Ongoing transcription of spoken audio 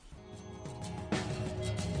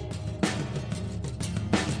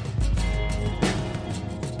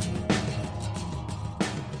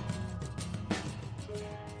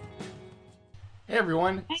Hey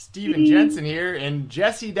everyone, Steven Jensen here, and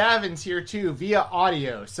Jesse Davin's here too via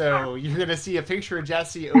audio. So you're gonna see a picture of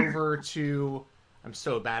Jesse over to. I'm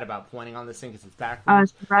so bad about pointing on this thing because it's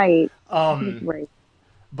backwards. Right. I think it's Um, right.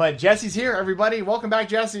 but Jesse's here, everybody. Welcome back,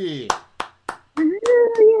 Jesse. Yay!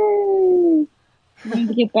 Wanted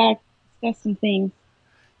to get back, discuss some things.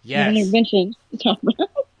 We have an Yes, intervention to talk about.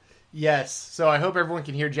 yes. So I hope everyone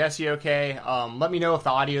can hear Jesse okay. Let me know if the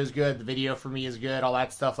audio is good, the video for me is good, all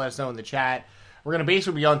that stuff. Let us know in the chat. We're gonna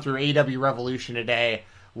basically be going through AEW Revolution today,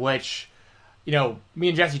 which me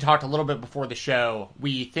and Jesse talked a little bit before the show.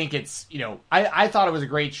 We think I thought it was a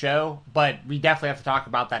great show, but we definitely have to talk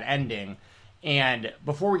about that ending. And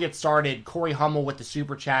before we get started, Corey Hummel with the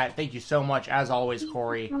super chat. Thank you so much, as always,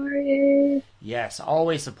 Corey. Sorry. Yes,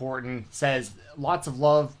 always supporting. Says lots of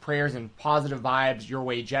love, prayers, and positive vibes your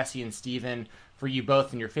way, Jesse and Steven, for you both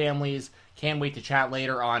and your families. Can't wait to chat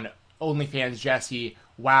later on OnlyFans Jesse.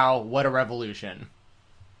 Wow, what a revolution.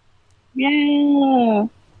 Yeah.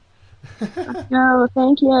 No,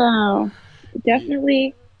 thank you. It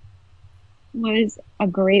definitely was a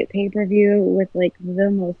great pay-per-view with like the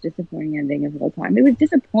most disappointing ending of all time. It was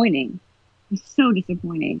disappointing. It was so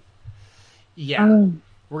disappointing. Yeah, Oh,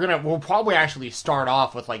 we'll probably actually start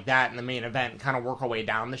off with like that in the main event and kind of work our way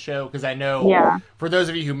down the show because I know yeah. for those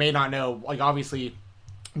of you who may not know, like obviously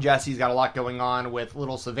Jesse's got a lot going on with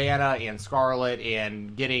little Savannah and Scarlett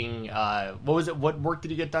and getting what was it? What work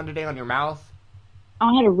did you get done today on your mouth?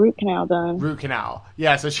 I had a root canal done. Root canal.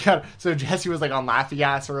 Yeah, so Jesse was like on Laughy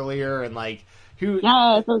Gas earlier and like who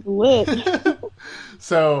Yes, it was lit.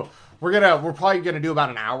 so we're probably gonna do about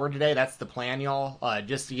an hour today. That's the plan, y'all.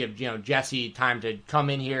 Just to give Jesse time to come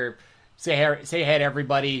in here, say hey to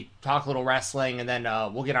everybody, talk a little wrestling, and then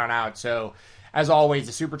we'll get on out. So as always,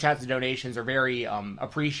 the super chats and donations are very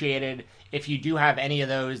appreciated. If you do have any of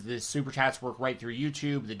those, the super chats work right through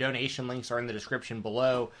YouTube. The donation links are in the description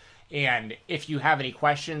below. And if you have any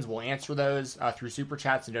questions, we'll answer those through super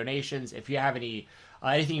chats and donations. If you have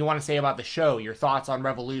anything you want to say about the show, your thoughts on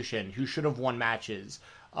Revolution, who should have won matches,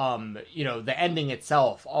 the ending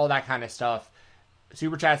itself, all that kind of stuff.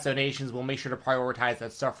 Super chats, donations, we'll make sure to prioritize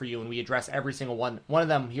that stuff for you, and we address every single one of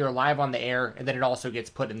them here live on the air, and then it also gets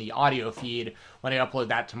put in the audio feed when I upload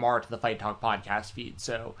that tomorrow to the Fight Talk podcast feed.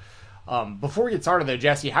 So, before we get started though,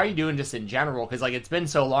 Jesse, how are you doing just in general? Because like it's been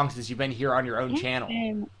so long since you've been here on your own It's channel.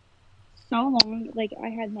 been so long. Like I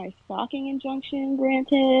had my stocking injunction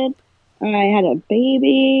granted. I had a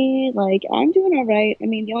baby. Like I'm doing all right. I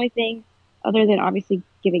mean, the only thing other than obviously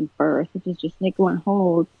giving birth, which is just like one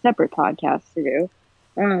whole separate podcast to do.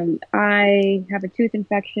 I have a tooth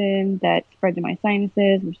infection that spread to my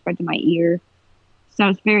sinuses, which spread to my ear. So I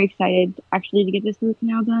was very excited actually to get this root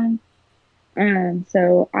canal done.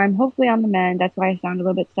 So I'm hopefully on the mend. That's why I sound a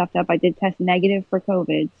little bit stuffed up. I did test negative for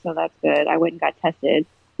COVID, so that's good. I went and got tested,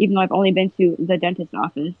 even though I've only been to the dentist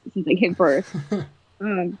office since I gave birth.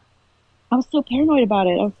 Um, I was so paranoid about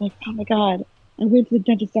it. I was like, oh my God, I went to the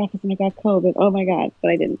dentist office and I got COVID. Oh my God,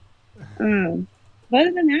 but I didn't. Um, but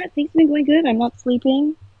other than that, things have been going good. I'm not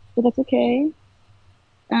sleeping, but that's okay.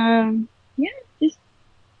 Yeah, just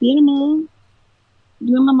being a mom,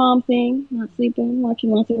 doing my mom thing, not sleeping,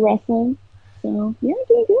 watching lots of wrestling. So yeah,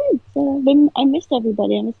 doing good. So then I missed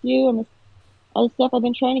everybody. I missed you. I missed all the stuff. I've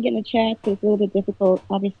been trying to get in the chat, but it's a little bit difficult,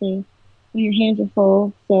 obviously, when your hands are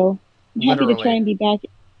full. So I'm happy to try Literally. and be back.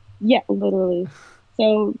 Yeah, literally.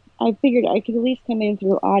 So I figured I could at least come in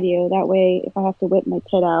through audio. That way, if I have to whip my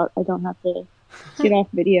tit out, I don't have to get off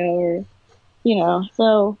video or.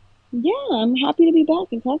 So yeah, I'm happy to be back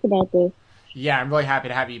and talk about this. Yeah, I'm really happy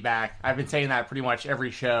to have you back. I've been saying that pretty much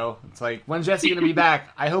every show. It's like, when's Jesse going to be back?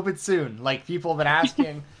 I hope it's soon. Like, people have been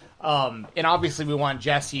asking. And obviously, we want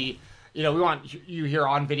Jesse, we want you here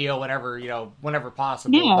on video whenever, whenever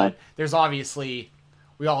possible. Yeah, But there's obviously,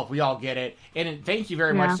 we all get it. And thank you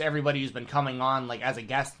very much yeah, to everybody who's been coming on, like, as a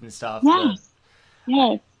guest and stuff. yes,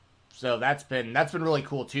 yes. So that's been really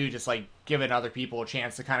cool too. Just like giving other people a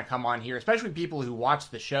chance to kind of come on here, especially people who watch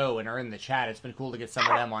the show and are in the chat. It's been cool to get some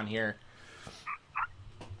of them on here.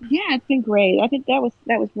 Yeah, it's been great. I think that was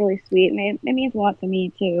really sweet, and it means a lot to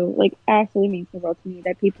me too. Like, absolutely means the world to me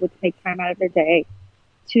that people would take time out of their day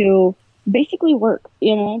to basically work.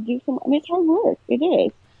 Do some. I mean, it's hard work. It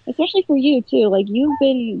is, especially for you too. Like, you've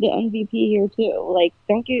been the MVP here too. Like,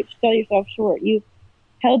 don't sell yourself short. You've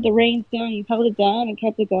held the reins down. You've held it down and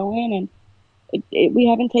kept it going, and we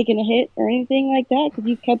haven't taken a hit or anything like that because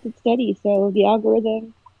you've kept it steady. So the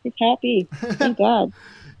algorithm is happy. Thank God.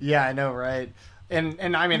 Yeah, I know, right?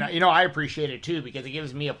 And I mean, I appreciate it too because it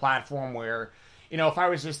gives me a platform where, if I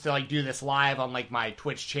was just to like do this live on like my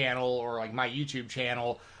Twitch channel or like my YouTube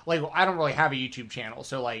channel, like I don't really have a YouTube channel,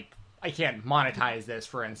 so like I can't monetize this,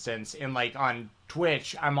 for instance, and like on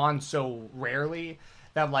Twitch, I'm on so rarely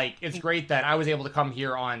that like it's great that I was able to come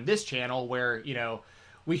here on this channel where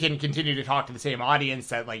we can continue to talk to the same audience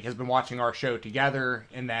that like has been watching our show together,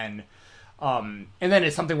 and then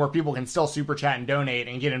it's something where people can still super chat and donate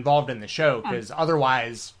and get involved in the show because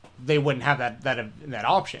otherwise they wouldn't have that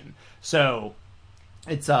option. So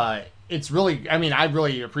it's really, I mean, I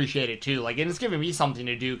really appreciate it too. Like, and it's giving me something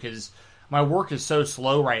to do because my work is so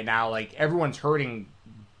slow right now. Like, everyone's hurting.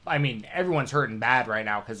 I mean, everyone's hurting bad right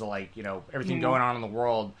now because of like everything going on in the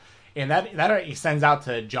world, and that extends out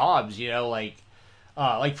to jobs. Like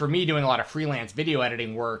for me doing a lot of freelance video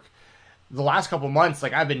editing work. The last couple months,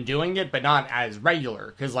 like I've been doing it, but not as regular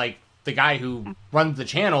because like the guy who runs the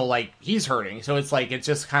channel, like he's hurting. So it's like, it's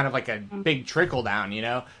just kind of like a big trickle down.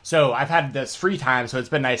 So I've had this free time. So it's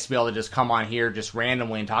been nice to be able to just come on here just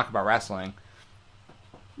randomly and talk about wrestling.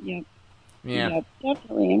 Yep. Yeah. Yep,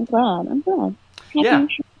 definitely. I'm glad. Happy, Yeah.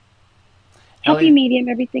 happy medium.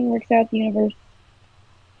 Everything works out. The universe.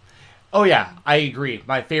 Oh yeah, I agree.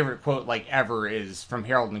 My favorite quote like ever is from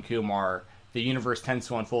Harold and Kumar. The universe tends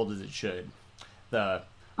to unfold as it should. The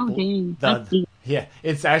Oh, dang. Yeah,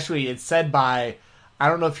 it's said by, I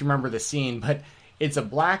don't know if you remember the scene, but it's a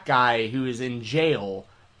black guy who is in jail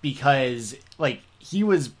because like he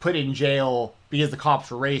was put in jail because the cops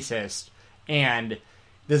were racist, and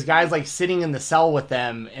this guy's like sitting in the cell with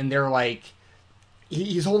them, and they're like,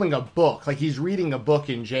 he's holding a book, like he's reading a book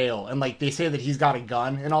in jail, and like they say that he's got a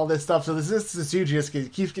gun and all this stuff. So this dude just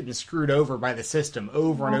keeps getting screwed over by the system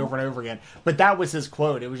over and over and over again. But that was his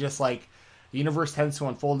quote. It was just like, the universe tends to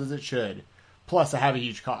unfold as it should. Plus, I have a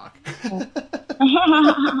huge cock. So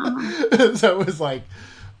it was like,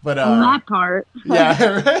 but that part.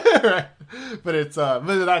 yeah, right. But it's but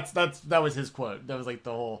that was his quote. That was like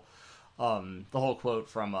the whole quote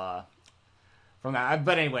from that.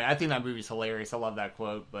 But anyway, I think that movie's hilarious. I love that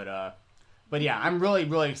quote. But yeah, I'm really,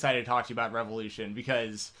 really excited to talk to you about Revolution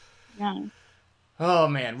because, oh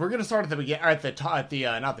man, we're gonna start at the beginning, at the top,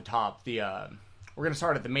 not the top, we're gonna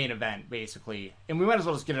start at the main event basically, and we might as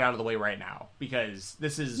well just get it out of the way right now because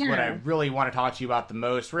this is what I really want to talk to you about the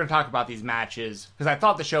most. We're gonna talk about these matches because I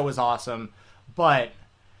thought the show was awesome, but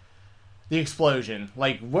the explosion,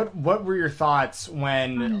 like what were your thoughts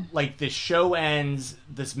when like this show ends,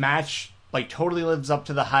 this match like totally lives up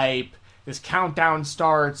to the hype, this countdown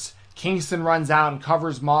starts, Kingston runs out and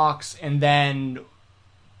covers Mox, and then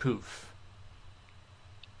poof.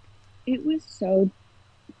 It was so,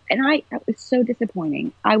 and it was so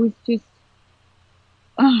disappointing. I was just,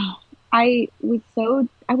 I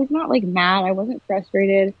was not like mad. I wasn't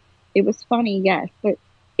frustrated. It was funny, yes, but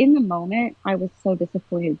in the moment, I was so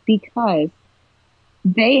disappointed because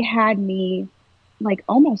they had me like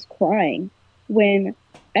almost crying when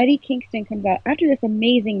Eddie Kingston comes out after this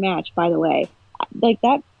amazing match, by the way. Like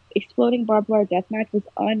that exploding barbed wire death match was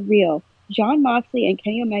unreal. Jon Moxley and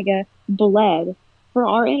Kenny Omega bled for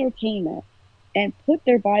our entertainment and put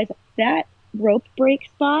their bodies. That rope break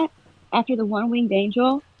spot after the One Winged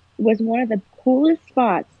Angel was one of the coolest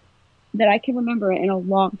spots that I can remember in a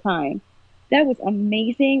long time. That was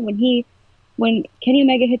amazing when Kenny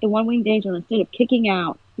Omega hit the One Winged Angel instead of kicking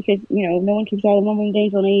out, because no one kicks out the One Winged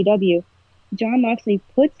Angel in AEW. Jon Moxley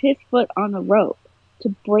puts his foot on the rope to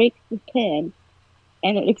break the pin,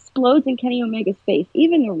 and it explodes in Kenny Omega's face.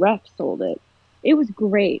 Even the ref sold it. It was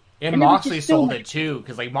great. And Moxley sold it too,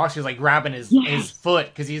 because like Moxley's like grabbing his foot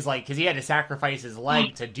because he had to sacrifice his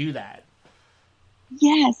leg to do that.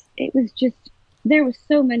 Yes, it was just, there was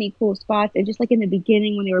so many cool spots, and just like in the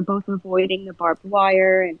beginning when they were both avoiding the barbed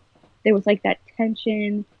wire, and there was like that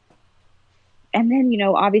tension. And then,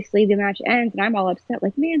 obviously the match ends and I'm all upset,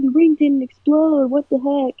 like, man, the ring didn't explode. What the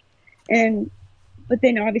heck? But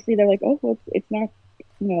then obviously they're like, oh, well, it's not,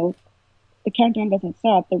 the countdown doesn't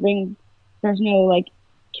stop. The ring, there's no like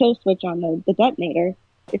kill switch on the detonator.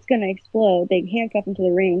 It's going to explode. They handcuff him to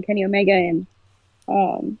the ring. Kenny Omega and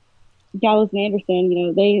Gallows and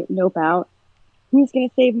Anderson, they nope out. Who's going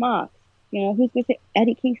to save Mox? Who's going to save?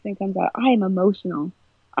 Eddie Kingston comes out. I am emotional.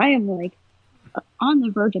 I am like, on the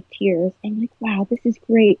verge of tears. I'm like, wow, this is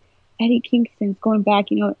great. Eddie Kingston's going back,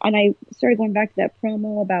 and I started going back to that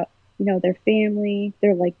promo about, their family.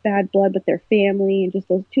 They're like bad blood with their family, and just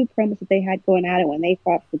those two promos that they had going at it when they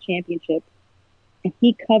fought for the championship. And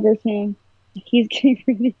he covers him. He's getting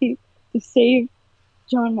ready to save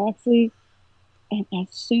Jon Moxley. And as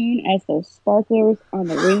soon as those sparklers on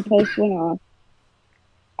the ring post went off,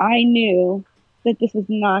 I knew that this was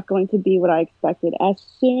not going to be what I expected. As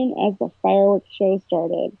soon as the fireworks show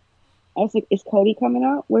started, I was like, is Cody coming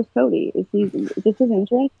out? Where's Cody? Is this his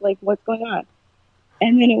entrance? Like, what's going on?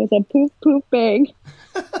 And then it was a poof, poof, bang.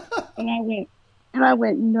 And I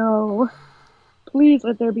went, no, please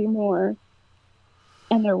let there be more.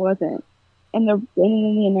 And there wasn't. And then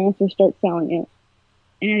the announcer starts selling it.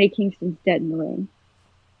 And Eddie Kingston's dead in the ring.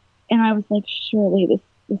 And I was like, surely this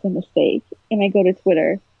is a mistake. And I go to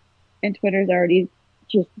Twitter, and Twitter's already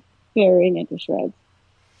just burying it to shreds.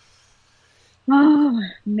 Oh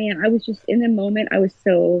man, I was just in the moment, I was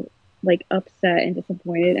so like upset and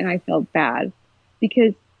disappointed, and I felt bad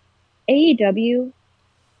because AEW,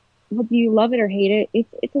 whether you love it or hate it,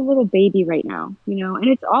 it's a little baby right now, you know, and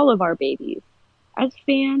it's all of our babies. As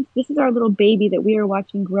fans, this is our little baby that we are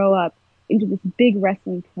watching grow up into this big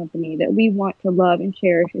wrestling company that we want to love and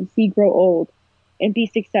cherish and see grow old and be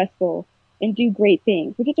successful and do great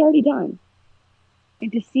things, which it's already done.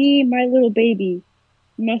 And to see my little baby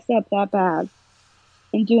mess up that bad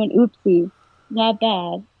and do an oopsie that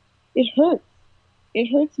bad, it hurts. It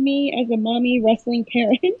hurts me as a mommy wrestling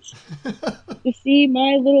parent to see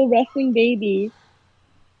my little wrestling baby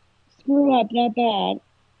screw up that bad.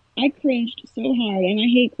 I cringed so hard, and I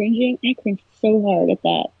hate cringing. I cringed so hard at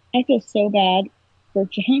that. I feel so bad for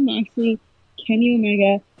Jon Moxley, Kenny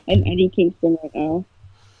Omega, and Eddie Kingston right now.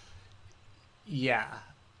 Yeah.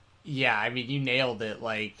 Yeah, I mean, you nailed it.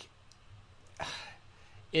 Like,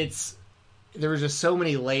 it's there was just so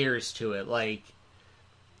many layers to it. Like,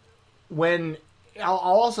 when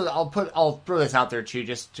I'll throw this out there too,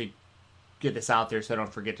 just to get this out there so I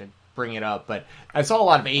don't forget to bring it up. But I saw a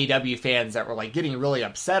lot of AEW fans that were like getting really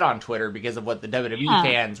upset on Twitter because of what the WWE Yeah,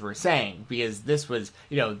 fans were saying. Because this was,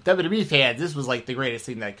 WWE fans, this was like the greatest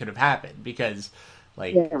thing that could have happened. Because,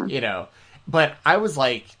 like, yeah. but I was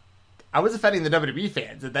like, I was offending the WWE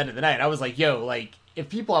fans at the end of the night. I was like, yo, like, if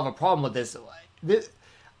people have a problem with this,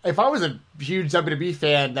 if I was a huge WWE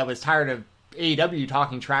fan that was tired of AEW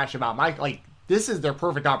talking trash about Mike, like, this is their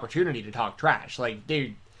perfect opportunity to talk trash. Like,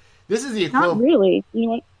 dude, this is the Not equivalent, really. You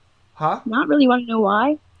know what? huh? Not really. Want to know why?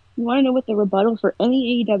 You want to know what the rebuttal for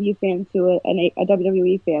any AEW fan to a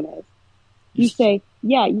WWE fan is? You, You say,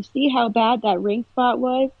 yeah, you see how bad that ring spot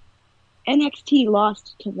was? NXT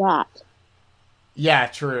lost to that. yeah,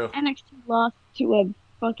 true. NXT lost to a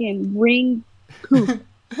fucking ring poof.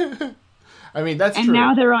 I mean, that's And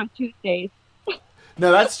now true. they're on Tuesdays.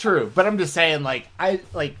 No, that's true. But I'm just saying, like, I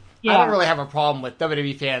don't Yeah. really have a problem with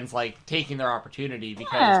WWE fans like taking their opportunity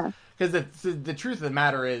Yeah. because the truth of the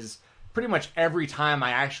matter is pretty much every time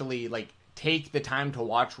I actually like take the time to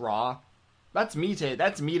watch Raw, that's me to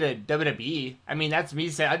WWE. I mean, that's me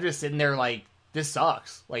saying I'm just sitting there like this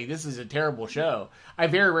sucks. Like this is a terrible show. I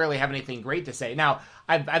very rarely have anything great to say. Now,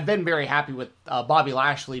 I've been very happy with Bobby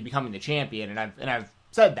Lashley becoming the champion, and I've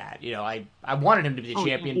said that. I wanted him to be the Oh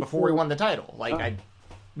yeah, champion me before he too. won the title. Like Oh, I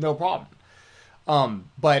no problem.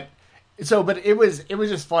 But but it was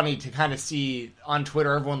just funny to kind of see on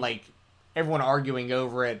Twitter everyone arguing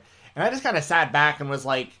over it, and I just kind of sat back and was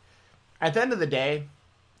like, at the end of the day,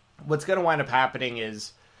 what's going to wind up happening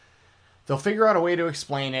is they'll figure out a way to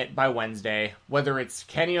explain it by Wednesday, whether it's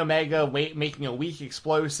Kenny Omega making a weak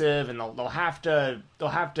explosive, and they'll have to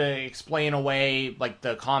explain away like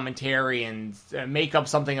the commentary and make up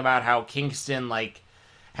something about how Kingston like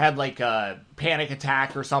had like a panic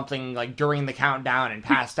attack or something like during the countdown and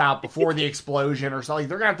passed out before the explosion or something.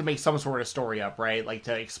 They're gonna have to make some sort of story up, right? Like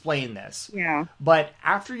to explain this. yeah. But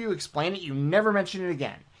after you explain it, you never mention it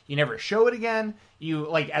again. You never show it again. You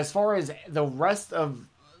like as far as the rest of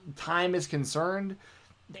time is concerned,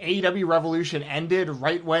 the AEW Revolution ended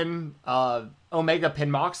right when Omega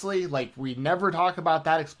pinned Moxley. Like we never talk about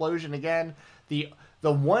that explosion again. The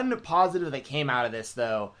one positive that came out of this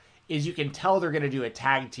though is you can tell they're going to do a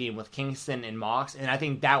tag team with Kingston and Mox, and I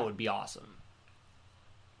think that would be awesome.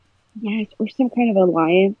 Yes, or some kind of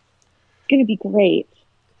alliance. It's gonna be great.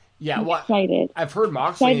 Yeah, I'm well, excited. I've heard Excited to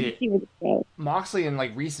Moxley see where this goes. Moxley in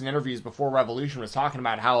like recent interviews before Revolution was talking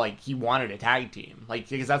about how like he wanted a tag team, like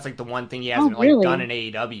because that's like the one thing he Oh hasn't like done really?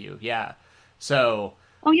 in AEW. Yeah, so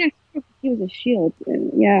Oh yeah, he was a shield.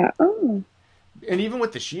 Yeah. Oh, and even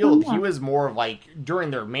with the oh Shield, he yeah. was more of like during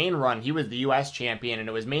their main run, he was the U.S. champion, and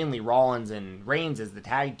it was mainly Rollins and Reigns as the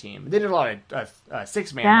tag team. They did a lot of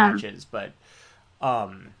 6-man Yeah. matches,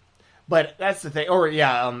 um, but that's the thing. Or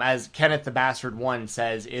yeah, as Kenneth the Bastard One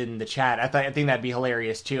says in the chat, I think that'd be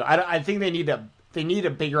hilarious too. I think they need a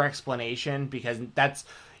bigger explanation because that's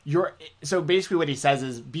your. So basically, what he says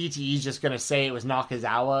is BTE's just gonna say it was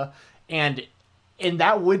Nakazawa, and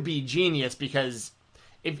that would be genius because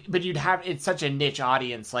but you'd have it's such a niche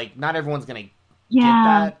audience, like not everyone's gonna get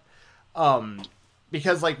Yeah. that. Um,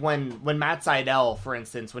 because like when Matt Sydal, for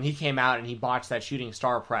instance, when he came out and he botched that shooting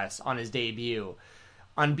star press on his debut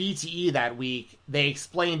on BTE that week, they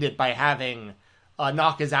explained it by having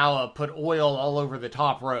Nakazawa put oil all over the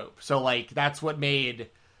top rope. So like that's what made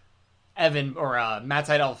Evan or Matt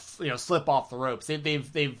Sydal slip off the ropes.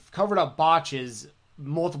 They've covered up botches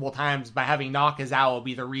multiple times by having Nakazawa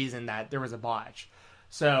be the reason that there was a botch.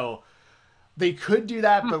 So they could do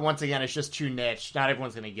that, but once again, it's just too niche. Not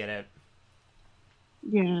everyone's going to get it.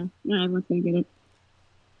 Yeah, no, everyone's gonna get it.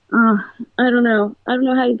 Uh, I don't know. I don't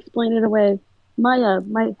know how to explain it away.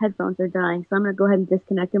 My headphones are dying, so I'm gonna go ahead and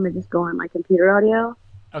disconnect them and just go on my computer audio.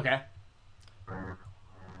 Okay.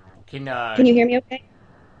 Can Can you hear me okay?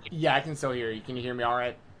 Yeah, I can still hear you. Can you hear me all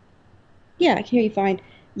right? Yeah, I can hear you fine.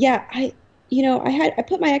 Yeah, I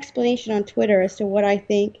put my explanation on Twitter as to what I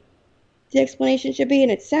think the explanation should be,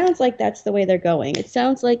 and it sounds like that's the way they're going. It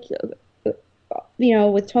sounds like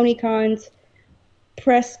with Tony Khan's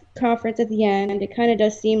press conference at the end, it kind of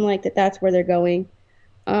does seem like that's where they're going.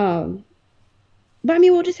 Um, but I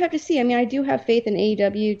mean, we'll just have to see. I mean, I do have faith in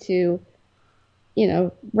AEW to,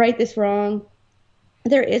 right this wrong.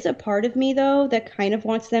 There is a part of me though that kind of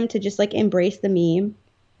wants them to just like embrace the meme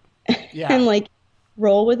Yeah. and like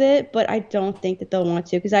roll with it, but I don't think that they'll want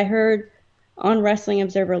to because I heard on Wrestling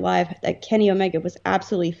Observer Live that Kenny Omega was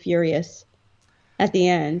absolutely furious at the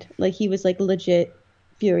end. Like he was like legit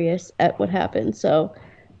furious at what happened. So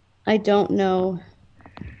I don't know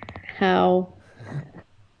how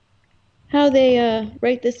they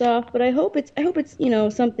write this off, but I hope it's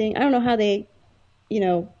something. I don't know how they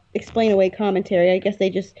explain away commentary. I guess they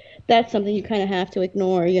just that's something you kind of have to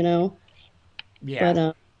ignore. Yeah.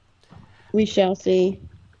 But we shall see.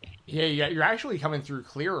 Yeah, you're actually coming through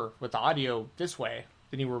clearer with the audio this way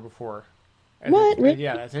than you were before. What? Really?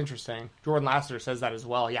 Yeah, that's interesting. Jordan Lassiter says that as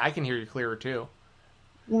well. Yeah, I can hear you clearer too.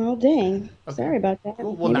 Well, dang. Okay. Sorry about that.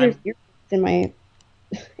 Cool. Well, Maybe there's earbuds in my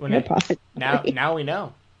AirPods. now we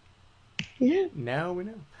know. Yeah. Now we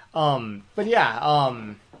know. But yeah,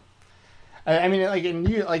 I mean,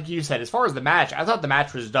 like you said, as far as the match, I thought the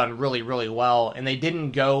match was done really, really well, and they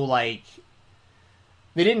didn't go like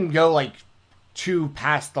too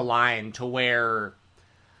past the line to where,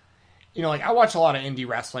 like I watch a lot of indie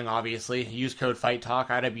wrestling. Obviously, use code Fight Talk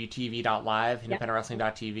IWTV.live,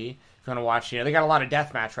 independentwrestling.tv. If you want to watch, they got a lot of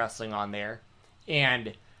deathmatch wrestling on there,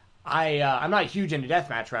 and I'm not huge into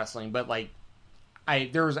deathmatch wrestling, but like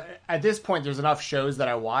there's at this point there's enough shows that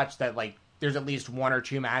I watch that like there's at least one or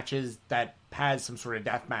two matches that has some sort of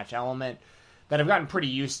deathmatch element that I've gotten pretty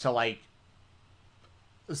used to, like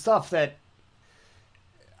stuff that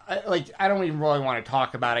I don't even really want to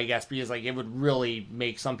talk about, I guess, because like it would really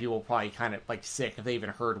make some people probably kind of like sick if they even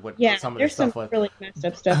heard what some of this stuff was. There's some really messed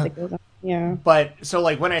up stuff that goes on. Yeah. But so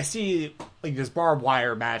like when I see like this barbed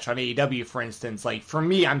wire match on AEW, for instance, like for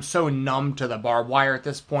me, I'm so numb to the barbed wire at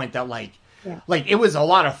this point that like it was a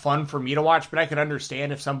lot of fun for me to watch, but I could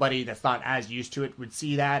understand if somebody that's not as used to it would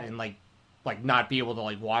see that and like not be able to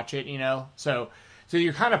like watch it, So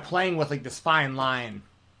you're kind of playing with like this fine line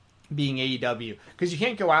being AEW, because you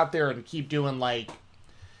can't go out there and keep doing like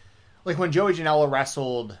when Joey Janela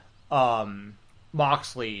wrestled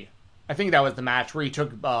Moxley. I think that was the match where he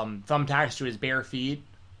took thumbtacks to his bare feet.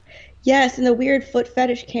 Yes, and the weird foot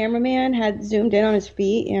fetish cameraman had zoomed in on his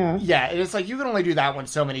feet. Yeah. Yeah, and it's like you can only do that one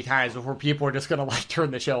so many times before people are just gonna like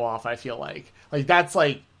turn the show off. I feel like that's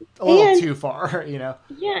like a little too far, Yeah,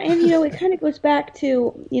 and it kind of goes back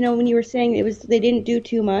to when you were saying they didn't do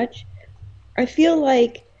too much. I feel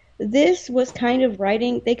like this was kind of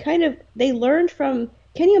writing. They learned from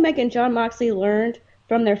Kenny Omega and Jon Moxley learned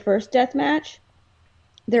from their first death match.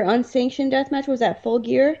 Their unsanctioned death match was that Full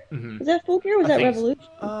Gear. Mm-hmm. Was that Full Gear? Or was that Revolution?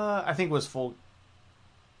 I think it was Full.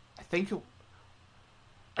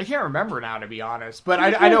 I can't remember now, to be honest. But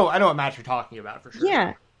I know what match you're talking about for sure.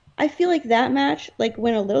 Yeah, I feel like that match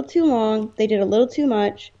went a little too long. They did a little too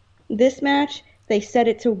much. This match, they set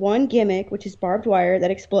it to one gimmick, which is barbed wire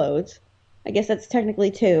that explodes. I guess that's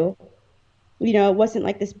technically two. It wasn't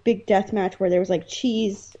like this big death match where there was like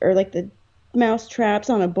cheese or like the mouse traps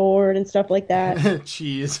on a board and stuff like that.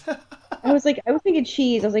 Cheese. I was thinking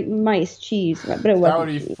cheese. I was like mice, cheese, but it wasn't. That would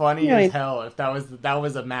be cheese. funny as hell if that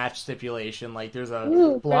was a match stipulation. Like there's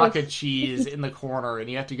a block of cheese in the corner, and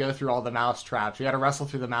you have to go through all the mouse traps. You got to wrestle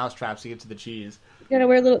through the mouse traps to get to the cheese. You gotta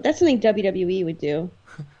wear That's something WWE would do.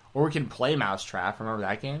 Or we can play Mousetrap. Remember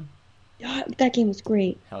that game? Oh, that game was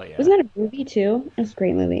great. Hell yeah! Wasn't that a movie too? It was a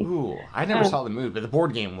great movie. Ooh, I never saw the movie, but the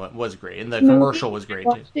board game was great, and the commercial was great too.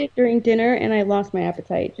 I watched it during dinner, and I lost my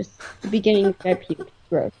appetite. Just the beginning, I puked.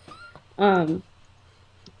 Gross.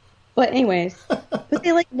 But anyways,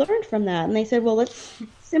 they learned from that, and they said, well, let's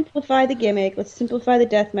simplify the gimmick, let's simplify the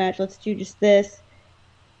death match, let's do just this.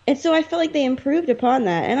 And so I felt like they improved upon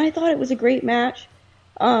that, and I thought it was a great match.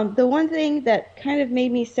 The one thing that kind of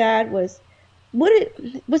made me sad was what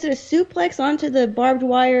it was it a suplex onto the barbed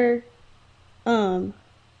wire um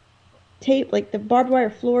tape, like the barbed wire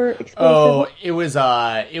floor explosive Oh, one? it was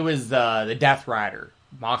the Death Rider.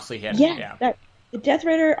 Moxley hit him. Yes, Yeah. that the Death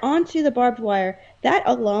Rider onto the barbed wire. That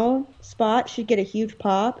alone spot should get a huge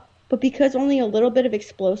pop, but because only a little bit of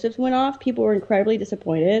explosives went off, people were incredibly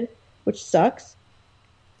disappointed, which sucks.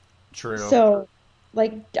 True. So,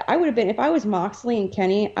 like, I would have been if I was Moxley and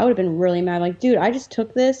Kenny, I would have been really mad. Like, dude, I just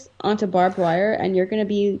took this onto barbed wire, and you're gonna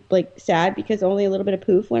be like sad because only a little bit of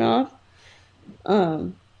poof went off.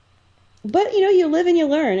 Um, but you live and you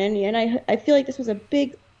learn, and I feel like this was a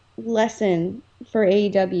big lesson for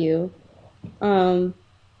AEW. Um,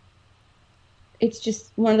 it's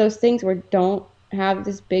just one of those things where don't have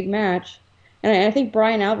this big match. And I think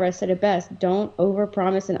Brian Alvarez said it best: don't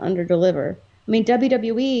overpromise and underdeliver. I mean,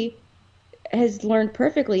 WWE has learned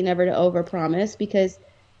perfectly never to overpromise because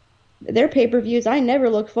their pay-per-views, I never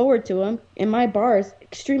look forward to them, and my bar is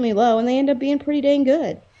extremely low, and they end up being pretty dang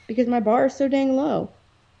good because my bar is so dang low.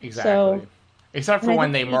 So, Exactly. Except and for I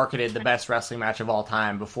when think they marketed the best wrestling match of all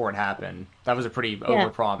time before it happened. That was a pretty yeah,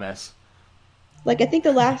 overpromise. like I think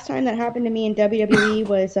the last time that happened to me in WWE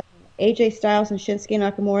was AJ Styles and Shinsuke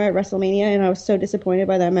Nakamura at WrestleMania, and I was so disappointed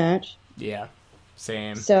by that match. Yeah.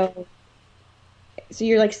 Same. So, so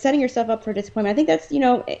you're like setting yourself up for disappointment. I think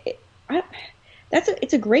that's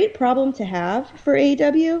it's a great problem to have for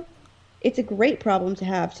AEW. It's a great problem to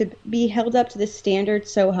have to be held up to this standard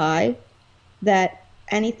so high that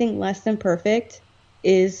anything less than perfect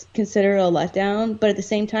is considered a letdown. But at the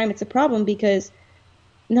same time, it's a problem because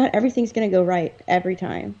not everything's going to go right every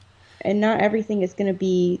time. And not everything is going to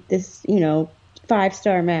be this,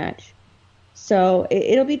 5-star match. So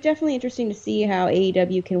it'll be definitely interesting to see how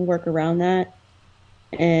AEW can work around that.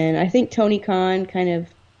 And I think Tony Khan kind of,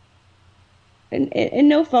 and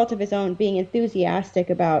no fault of his own, being enthusiastic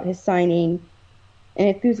about his signing and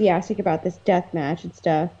enthusiastic about this death match and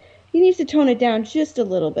stuff. He needs to tone it down just a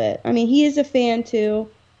little bit. I mean, he is a fan too,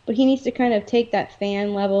 but he needs to kind of take that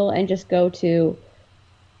fan level and just go to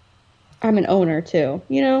I'm an owner too,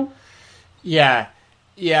 you know? Yeah.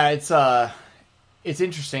 Yeah, it's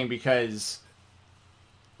interesting because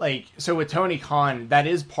like so with Tony Khan, that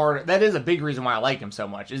is a big reason why I like him so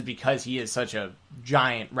much is because he is such a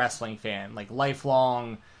giant wrestling fan, like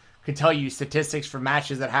lifelong. Could tell you statistics for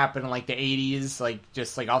matches that happened in like the 80s, like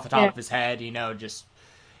just like off the top Yeah. of his head, just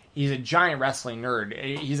he's a giant wrestling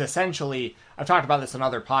nerd. He's essentially I've talked about this in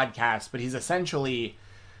other podcasts, but he's essentially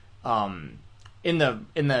in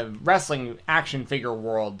the wrestling action figure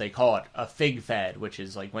world, they call it a fig fed, which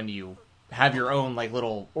is like when you have your own like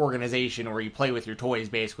little organization where you play with your toys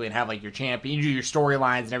basically and have like your champion, you do your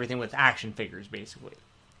storylines and everything with action figures basically.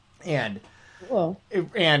 And Cool. well,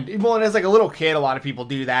 and as like a little kid, a lot of people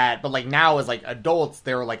do that, but like now as like adults,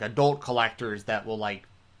 there are like adult collectors that will like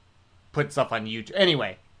put stuff on YouTube.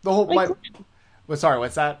 Anyway, the whole Like my well, sorry,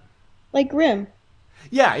 what's that? like Grimm.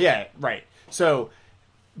 Yeah, yeah, right. So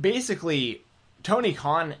basically, Tony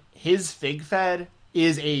Khan, his fig fed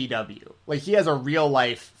is AEW. Like he has a real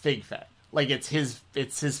life fig fed. Like it's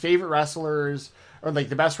his favorite wrestlers or like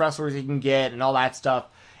the best wrestlers he can get and all that stuff.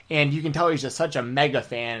 And you can tell he's just such a mega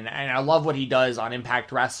fan. And I love what he does on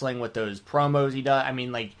Impact Wrestling with those promos he does. I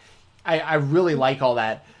mean, like I really like all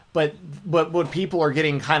that. But what people are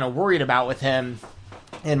getting kind of worried about with him,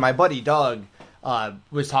 and my buddy Doug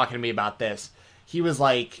was talking to me about this. He was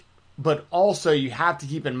like, but also you have to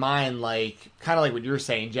keep in mind, like, kind of like what you're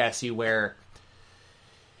saying, Jesse, where,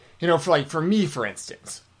 for me, for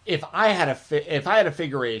instance, if I had a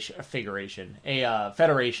federation,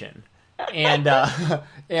 and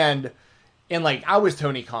and and like I was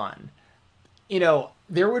Tony Khan,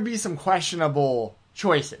 there would be some questionable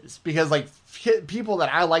choices because like people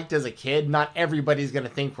that I liked as a kid, not everybody's gonna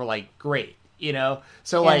think were like great, So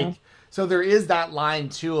Yeah. like, so there is that line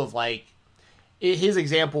too of like, his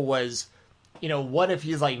example was, what if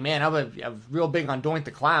he's like, man, I'm real big on Doink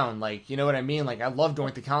the Clown, like, you know what I mean? Like, I loved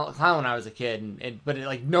Doink the Clown when I was a kid, but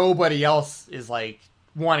like nobody else is like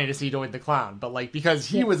wanting to see Doink the Clown, but like because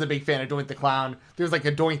he Yeah. was a big fan of Doink the Clown, there's like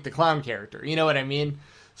a Doink the Clown character, you know what I mean?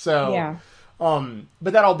 So, Yeah.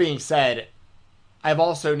 but that all being said, I've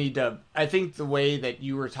also need to. I think the way that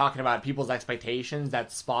you were talking about people's expectations,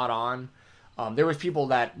 that's spot on. There was people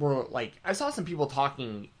that were like, I saw some people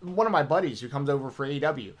talking. One of my buddies who comes over for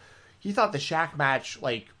AEW, he thought the Shaq match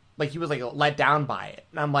like he was like let down by it,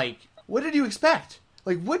 and I'm like, what did you expect?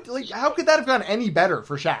 Like what? Like how could that have gone any better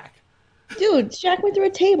for Shaq? Dude, Shaq went through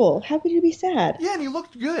a table. How could you be sad? Yeah, and he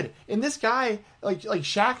looked good. And this guy, like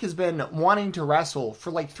Shaq, has been wanting to wrestle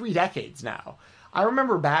for like 3 decades now. I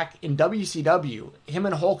remember back in WCW, him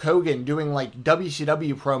and Hulk Hogan doing like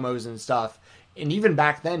WCW promos and stuff, And even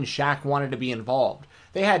back then, Shaq wanted to be involved.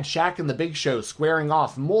 They had Shaq and the Big Show squaring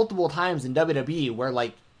off multiple times in WWE where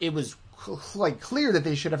like it was like clear that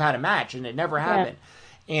they should have had a match and it never Yeah. happened.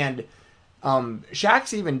 And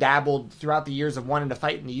Shaq's even dabbled throughout the years of wanting to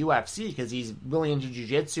fight in the UFC because he's really into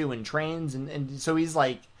jiu-jitsu and trains, and so he's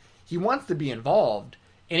like he wants to be involved.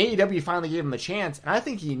 And AEW finally gave him a chance, and I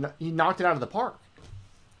think he knocked it out of the park.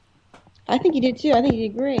 I think you did too. I think you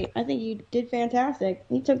did great. I think you did fantastic.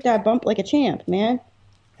 You took that bump like a champ, man.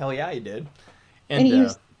 Hell yeah, he did. And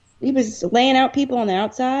And he was laying out people on the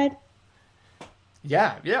outside.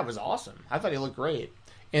 yeah, it was awesome. I thought he looked great.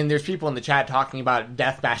 And there's people in the chat talking about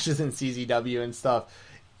death matches in CZW and stuff.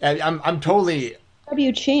 I'm totally.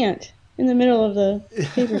 W chant in the middle of the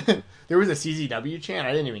paper. There was a CZW chant.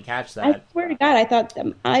 I didn't even catch I that. swear to God, I thought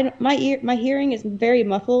my hearing is very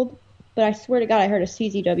muffled, but I swear to God, I heard a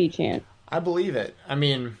CZW chant. I believe it. I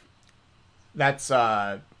mean, that's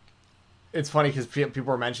it's funny because people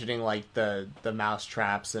were mentioning like the mouse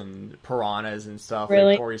traps and piranhas and stuff.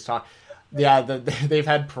 Really? Like Corey's talk. Yeah, they've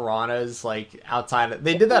had piranhas like outside.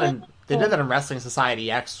 They did that in Wrestling Society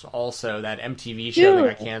X also. That MTV show that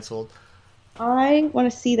got Dude. canceled. I want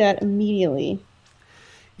to see that immediately.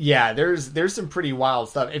 Yeah, there's some pretty wild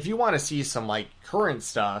stuff. If you want to see some like current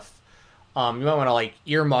stuff, you might want to like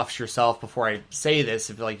earmuffs yourself before I say this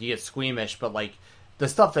if like you get squeamish. But like the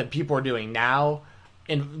stuff that people are doing now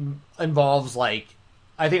involves like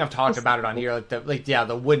I think I've talked about it on here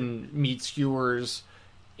the wooden meat skewers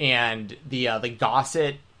and the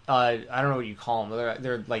gosset. I don't know what you call them.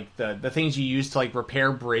 They're like the things you use to like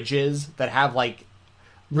repair bridges that have like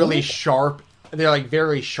really What? sharp. They're like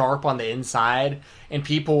very sharp on the inside, and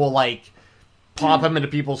people will like pop them into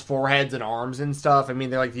people's foreheads and arms and stuff. I mean,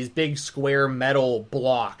 they're like these big square metal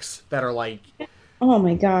blocks that are like, Oh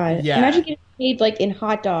my God! yeah. Imagine getting paid like in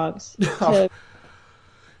hot dogs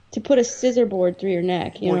to put a scissor board through your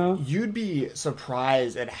neck. You Well, know? you'd be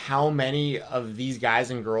surprised at how many of these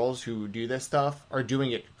guys and girls who do this stuff are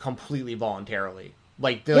doing it completely voluntarily.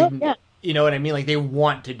 Like they're Yeah, like, yeah. you know what I mean? Like they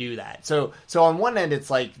want to do that. So on one end, it's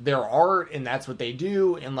like their art and that's what they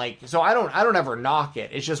do, and like so I don't ever knock it.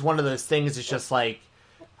 It's just one of those things. It's just like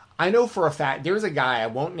I know for a fact there's a guy I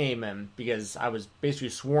won't name him because I was basically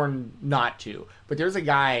sworn not to, but there's a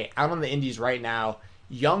guy out on the indies right now,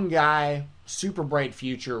 young guy, super bright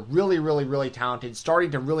future, really really really talented,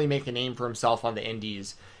 starting to really make a name for himself on the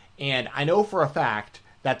indies, and I know for a fact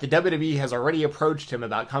that the WWE has already approached him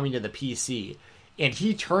about coming to the PC, and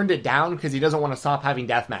he turned it down because he doesn't want to stop having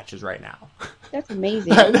death matches right now. That's I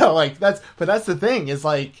amazing. know, like that's the thing is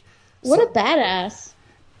like What a badass.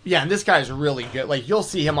 yeah, and this guy's really good. Like you'll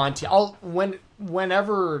see him on.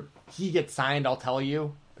 Whenever he gets signed, I'll tell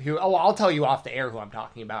you who. Oh, I'll tell you off the air who I'm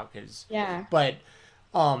talking about because. Yeah.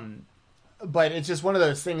 Um, but it's just one of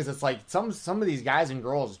those things. It's like some of these guys and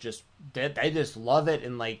girls just they just love it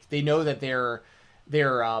and like they know that they're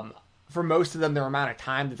for most of them their amount of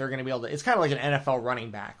time that they're going to be able to. It's kind of like an NFL running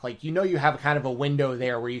back. Like you have kind of a window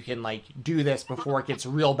there where you can like do this before it gets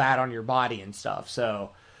real bad on your body and stuff. So.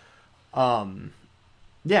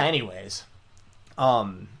 Yeah, anyways.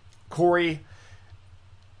 Corey,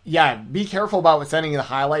 yeah, be careful about sending the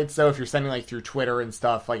highlights though if you're sending like through Twitter and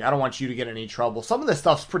stuff. Like I don't want you to get in any trouble. Some of this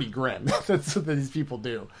stuff's pretty grim. That's what these people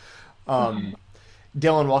do.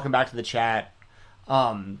 Dylan, welcome back to the chat.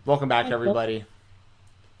 Welcome back everybody.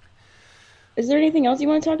 Is there anything else you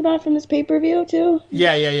want to talk about from this pay-per-view too?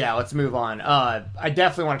 Yeah. Let's move on. I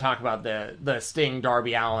definitely want to talk about the Sting,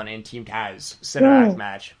 Darby Allin, and Team Taz Cinematic Yeah.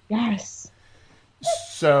 match. Yes.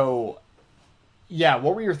 So yeah,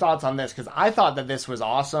 what were your thoughts on this? Because I thought that this was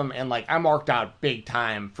awesome, and like I marked out big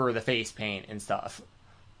time for the face paint and stuff.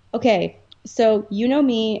 Okay, so you know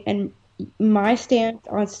me, and my stance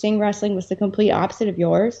on Sting wrestling was the complete opposite of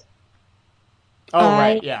yours. Oh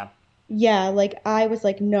right, I, yeah, yeah, like I was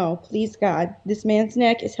like, no, please God, this man's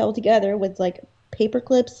neck is held together with like paper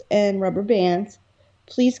clips and rubber bands.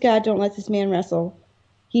 Please God, don't let this man wrestle.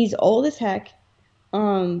 He's old as heck.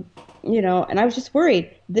 Um, and I was just worried.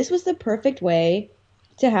 This was the perfect way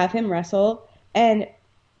to have him wrestle, and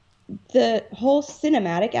the whole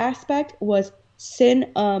cinematic aspect was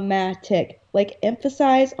cinematic. Like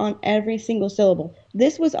emphasize on every single syllable.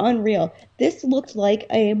 This was unreal. This looked like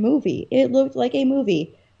a movie. It looked like a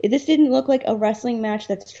movie. This didn't look like a wrestling match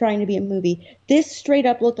that's trying to be a movie. This straight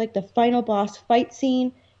up looked like the final boss fight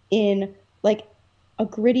scene in like a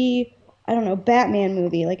gritty, I don't know, Batman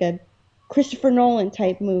movie, like a Christopher Nolan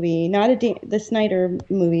type movie, not the Snyder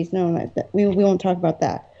movies. No, we won't talk about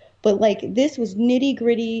that. But like this was nitty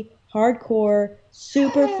gritty, hardcore,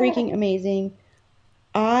 super freaking amazing.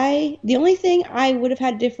 The only thing I would have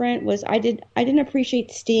had different was I didn't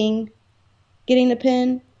appreciate Sting. getting the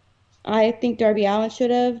pin. I think Darby Allin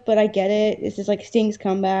should have, but I get it. This is like Sting's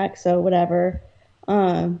comeback, so whatever.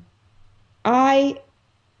 Um, I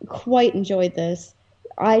quite enjoyed this.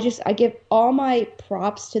 I give all my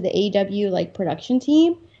props to the AEW like production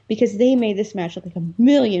team because they made this match look like $1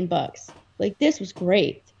 million. Like this was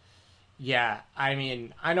great. Yeah, I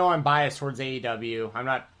mean, I know I'm biased towards AEW. I'm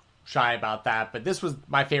not shy about that, but this was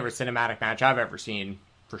my favorite cinematic match I've ever seen,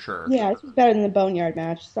 for sure. Yeah, this was better than the Boneyard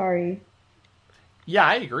match. Sorry. Yeah,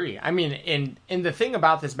 I agree. I mean, and the thing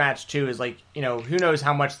about this match too is like, who knows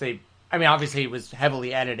how much they. I mean, obviously it was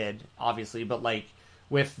heavily edited, obviously, but like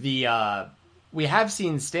with the we have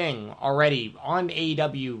seen Sting already on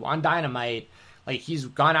AEW on Dynamite. Like he's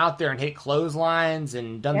gone out there and hit clotheslines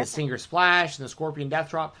and done Yeah. the Stinger Splash and the Scorpion Death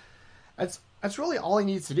Drop. That's really all he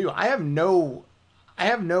needs to do. I have no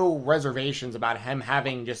reservations about him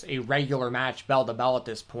having just a regular match bell to bell at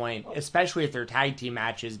this point, especially if they're tag team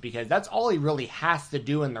matches, because that's all he really has to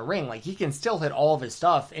do in the ring. Like he can still hit all of his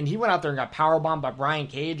stuff, and he went out there and got powerbombed by Brian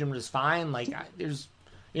Cage and was fine. Like there's,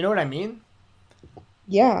 you know what I mean?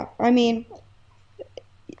 Yeah, I mean,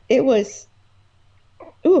 it was.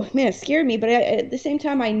 Ooh, man, it scared me, but at the same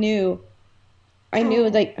time, I knew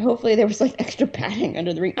like hopefully there was like extra padding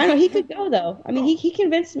under the ring. I don't know he could go though. I mean, he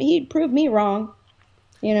convinced me. He proved me wrong.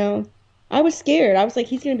 You know, I was scared. I was like,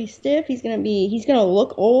 he's gonna be stiff. He's gonna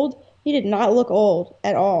look old. He did not look old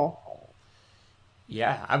at all.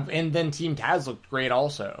 Yeah, and then Team Taz looked great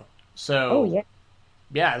also. Oh So yeah,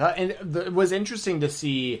 yeah, it was interesting to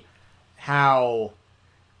see how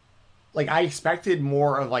like I expected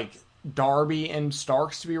more of like Darby and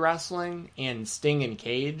Starks to be wrestling and Sting and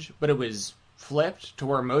Cage, but it was flipped to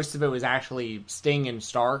where most of it was actually Sting and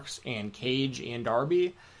Starks and Cage and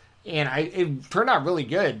Darby, and it turned out really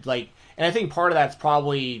good. Like, and I think part of that's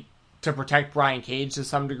probably to protect Brian Cage to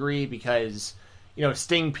some degree because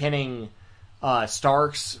Sting pinning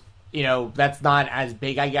Starks, that's not as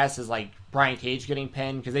big, I guess, as like Brian Cage getting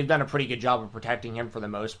pinned because they've done a pretty good job of protecting him for the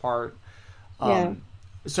most part. yeah,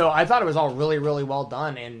 So I thought it was all really, really well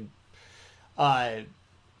done. And uh,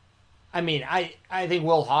 I mean, I think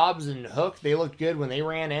Will Hobbs and Hook they looked good when they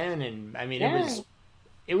ran in, and I mean yeah.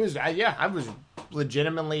 it was yeah I was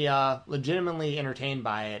legitimately entertained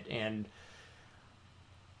by it, and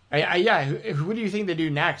yeah who do you think they do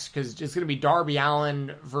next? Because it's going to be Darby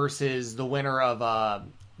Allin versus the winner of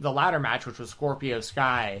the ladder match, which was Scorpio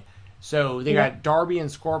Sky. So they Yeah. got Darby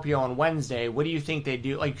and Scorpio on Wednesday. What do you think they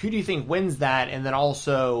do? Like, who do you think wins that? And then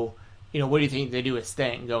also, what do you think they do with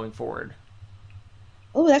Sting going forward?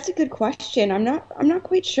 Oh, that's a good question. I'm not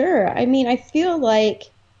quite sure. I mean, I feel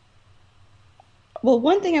like, well,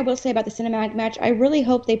 one thing I will say about the cinematic match, I really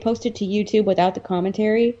hope they post it to YouTube without the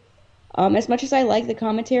commentary. As much as I like the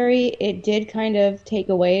commentary, it did kind of take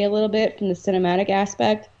away a little bit from the cinematic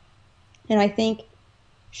aspect. And I think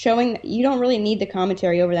showing you don't really need the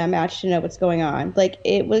commentary over that match to know what's going on. Like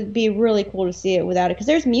it would be really cool to see it without it because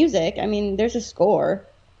there's music. I mean, there's a score.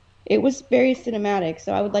 It was very cinematic,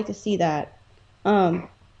 so I would like to see that. Um,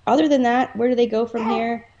 Other than that, where do they go from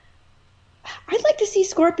here? I'd like to see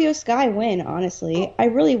Scorpio Sky win, honestly. I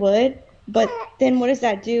really would. But then what does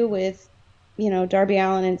that do with, Darby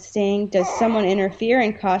Allin and Sting? Does someone interfere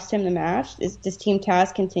and cost him the match? Does Team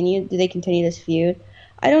Taz continue? Do they continue this feud?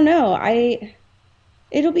 I don't know.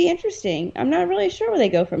 It'll be interesting. I'm not really sure where they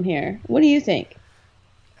go from here. What do you think?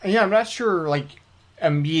 Yeah, I'm not sure like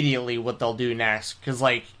immediately what they'll do next because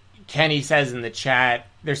like Kenny says in the chat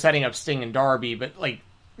they're setting up Sting and Darby, but like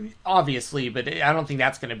obviously, but I don't think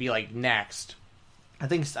that's going to be like next. I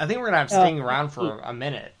think we're gonna have Oh, Sting around for a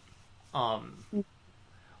minute. Um,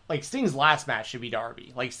 like Sting's last match should be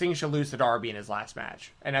Darby. Like Sting should lose to Darby in his last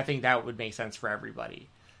match, and I think that would make sense for everybody.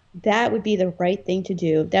 that would be the right thing to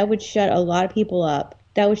do. That would shut a lot of people up.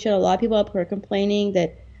 That would shut a lot of people up who are complaining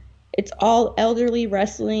that it's all elderly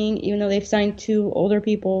wrestling, even though they've signed two older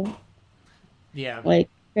people. Yeah, Like,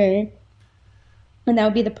 okay. And that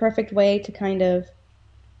would be the perfect way to kind of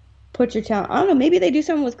put your talent. I don't know. Maybe they do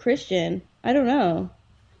something with Christian. I don't know.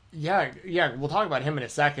 yeah. We'll talk about him in a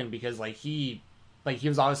second because like he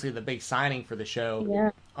was obviously the big signing for the show.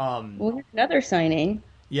 Yeah. Um, Well, another signing.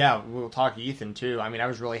 yeah, we'll talk Ethan too. I mean, I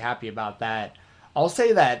was really happy about that. I'll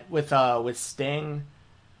say that with Sting,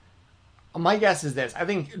 my guess is this. I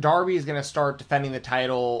think Darby is going to start defending the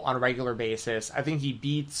title on a regular basis. I think he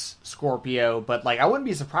beats Scorpio, but like I wouldn't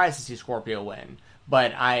be surprised to see Scorpio win.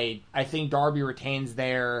 But I think Darby retains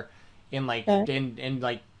there in like Okay. in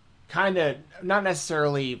like kind of not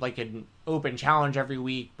necessarily like an open challenge every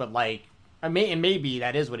week, but like and maybe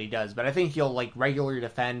that is what he does. But I think he'll like regularly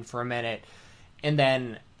defend for a minute, and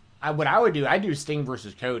then what I would do, I'd do Sting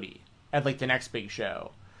versus Cody at like the next big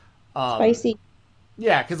show. Spicy.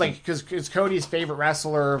 Yeah, because Cody's favorite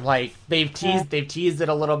wrestler, like Yeah. they've teased it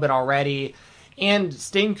a little bit already, and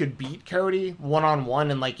Sting could beat Cody 1-on-1,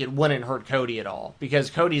 and like it wouldn't hurt Cody at all because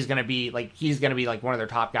Cody's gonna be like he's gonna be like one of their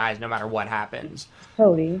top guys no matter what happens.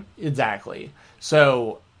 Cody. Exactly.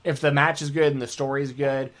 So if the match is good and the story's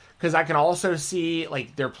good, because I can also see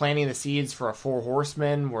like they're planting the seeds for a Four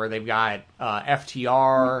Horsemen where they've got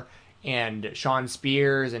FTR and Sean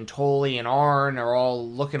Spears and Tully and Arn are all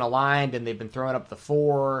looking aligned and they've been throwing up the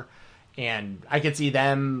four. And I could see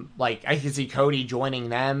them like I could see Cody joining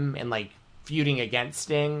them and like feuding against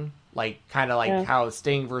Sting, like kind of like Yeah. how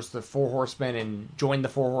Sting versus the Four Horsemen and joined the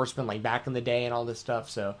Four Horsemen like back in the day and all this stuff.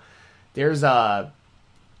 So there's a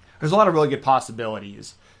there's a lot of really good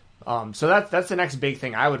possibilities. So that's the next big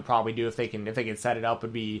thing I would probably do if they could set it up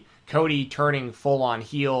would be Cody turning full on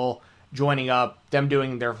heel, joining up, them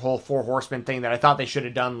doing their whole Four Horsemen thing that I thought they should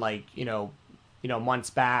have done like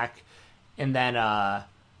months back, and then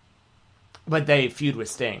but they feud with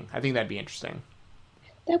Sting. I think that'd be interesting.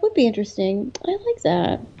 That would be interesting. I like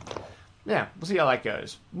that. Yeah, we'll see how that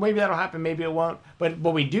goes. Maybe that'll happen, maybe it won't. But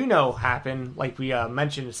what we do know happened, like we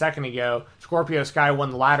mentioned a second ago, Scorpio Sky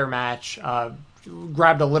won the ladder match,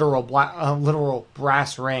 grabbed a literal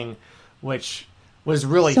brass ring, which was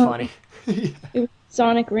really So funny. it was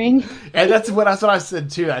Sonic Ring. And that's what I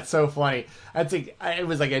said too. That's so funny. That's like it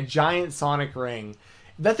was like a giant Sonic ring.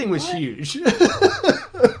 That thing was What? huge.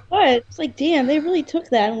 What? It's like, damn, they really took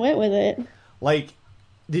that and went with it. Like,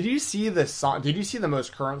 Did you see the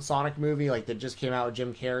most current Sonic movie, like that just came out with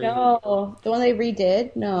Jim Carrey? No, the one they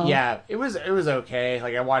redid. No. Yeah, it was okay.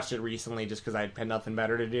 Like I watched it recently just because I had nothing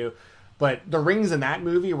better to do. But the rings in that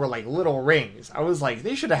movie were like little rings. I was like,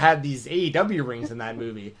 they should have had these AEW rings in that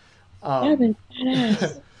movie. That would have Um, been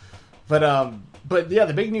badass. but yeah,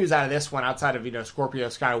 the big news out of this one, outside of Scorpio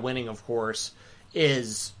Sky winning, of course,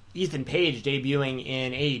 is Ethan Page debuting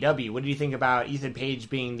in AEW. What do you think about Ethan Page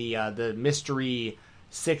being the mystery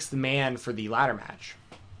sixth man for the ladder match?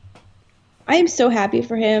 I am so happy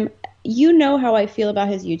for him. You know how I feel about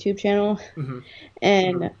his YouTube channel Hmm.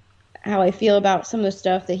 and how I feel about some of the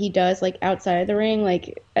stuff that he does, like outside of the ring.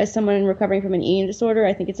 Like, as someone recovering from an eating disorder,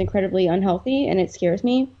 I think it's incredibly unhealthy and it scares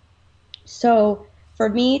me. So, for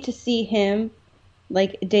me to see him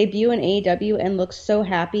like debut in AEW and look so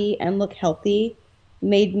happy and look healthy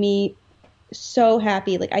made me so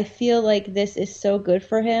happy. Like, I feel like this is so good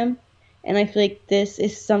for him, and I feel like this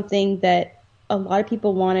is something that a lot of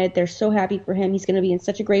people wanted. They're so happy for him. He's going to be in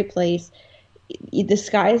such a great place. The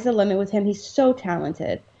sky is the limit with him. He's so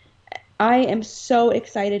talented. I am so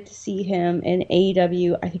excited to see him in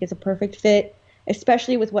AEW. I think it's a perfect fit,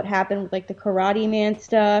 especially with what happened with like the Karate Man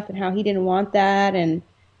stuff and how he didn't want that and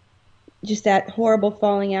just that horrible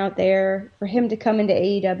falling out there for him to come into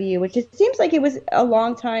AEW, which it seems like it was a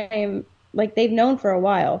long time, like they've known for a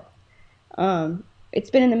while. It's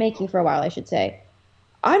been in the making for a while, I should say.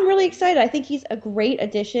 I'm really excited. I think he's a great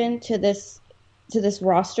addition to this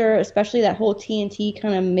roster, especially that whole TNT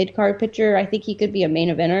kind of mid card picture. I think he could be a main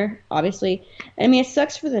eventer, obviously. I mean, it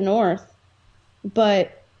sucks for the North,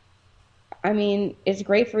 but I mean, it's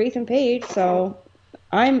great for Ethan Page. So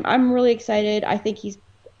I'm really excited. I think he's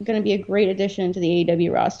going to be a great addition to the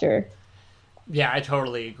AEW roster. Yeah, I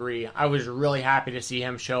totally agree. I was really happy to see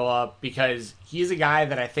him show up because he's a guy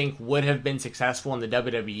that I think would have been successful in the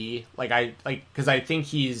WWE. Because I think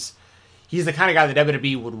he's the kind of guy the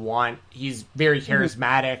WWE would want. He's very Mhm.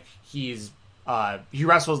 charismatic. He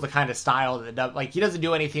wrestles the kind of style that like he doesn't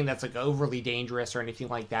do anything that's like overly dangerous or anything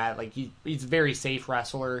like that. Like he's a very safe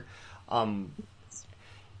wrestler. Um,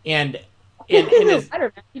 and and his I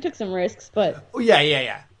don't know. He took some risks, but Oh,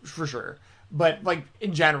 yeah, for sure. But like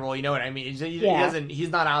in general, you know what I mean. He yeah. doesn't. He's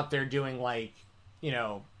not out there doing like you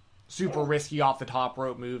know super risky off the top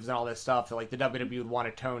rope moves and all this stuff that like the WWE would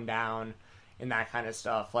want to tone down and that kind of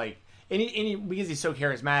stuff. Like because he's so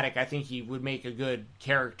charismatic, I think he would make a good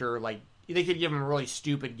character. Like they could give him a really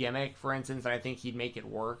stupid gimmick, for instance, and I think he'd make it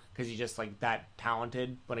work because he's just like that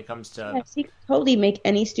talented when it comes to Yes, he could totally make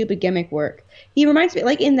any stupid gimmick work. He reminds me,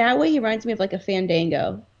 like in that way, he reminds me of like a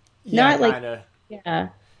Fandango. yeah, Not like, kind of yeah,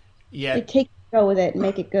 yeah, like take go with it and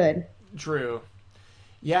make it good. true.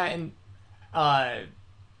 Yeah, and uh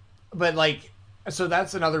but like so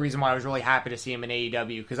that's another reason why I was really happy to see him in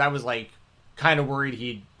AEW because I was like kind of worried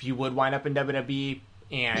he would wind up in WWE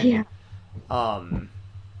and Yeah, um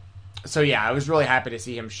so yeah I was really happy to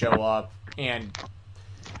see him show up and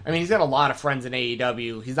I mean he's got a lot of friends in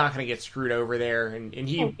AEW. He's not going to get screwed over there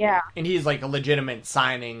oh, yeah. and he's like a legitimate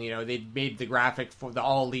signing. They made the graphic for the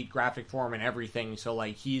all elite graphic for him and everything. So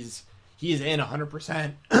like he's in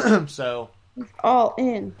 100%. So All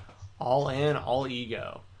in. all in, all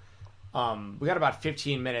ego. We got about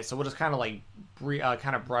 15 minutes, so we'll just kind of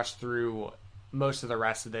kind of brush through most of the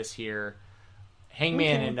rest of this here.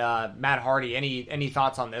 Hangman Okay. and Matt Hardy. Any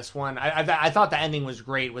thoughts on this one? I thought the ending was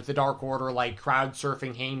great with the Dark Order like crowd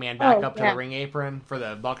surfing Hangman back Oh up to the yeah, ring apron for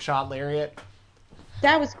the buckshot lariat.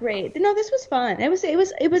 that was great. No, this was fun. It was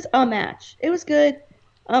a match. It was good.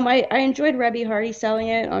 I enjoyed Rebby Hardy selling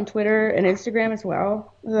it on Twitter and Instagram as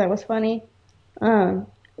well. That was funny. Um,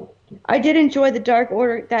 I did enjoy the Dark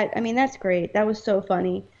Order. That's great. That was so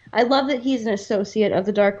funny. I love that he's an associate of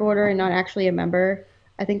the Dark Order and not actually a member.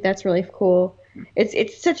 I think that's really cool.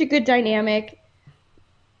 It's such a good dynamic.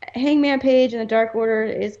 Hangman Page and the Dark Order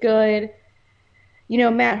is good.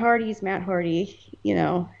 Matt Hardy's Matt Hardy.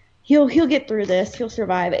 He'll get through this. He'll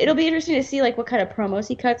survive. It'll be interesting to see like what kind of promos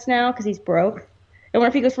he cuts now because he's broke. I wonder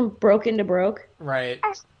if he goes from broken to broke. Right.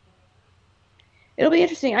 It'll be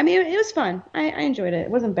interesting. I mean, it was fun. I enjoyed it. It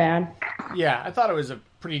wasn't bad. Yeah, I thought it was a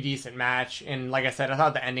pretty decent match, and like I said, I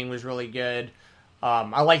thought the ending was really good.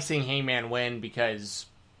 I like seeing Hangman win because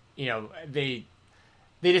they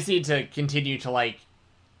just need to continue to like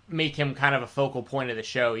make him kind of a focal point of the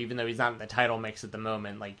show, even though he's not in the title mix at the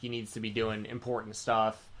moment. Like he needs to be doing important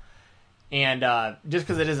stuff. And just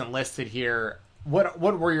because it isn't listed here, what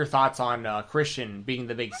were your thoughts on Christian being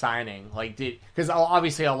the big signing? Like, because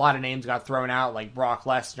obviously a lot of names got thrown out, like Brock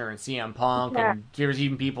Lesnar and CM Punk, Yeah. and there's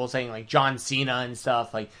even people saying like John Cena and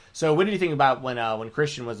stuff. Like, so what did you think about when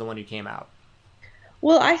Christian was the one who came out?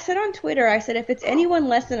 Well, I said on Twitter, I said if it's anyone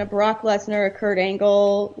less than a Brock Lesnar, a Kurt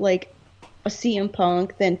Angle, like a CM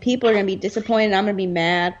Punk, then people are gonna be disappointed. And I'm gonna be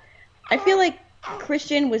mad. I feel like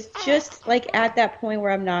Christian was just like at that point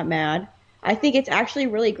where I'm not mad. I think it's actually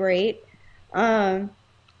really great. Um,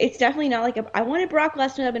 it's definitely not like I wanted Brock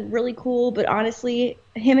Lesnar to have been really cool, but honestly,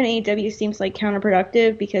 him in AEW seems like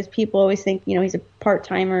counterproductive because people always think he's a part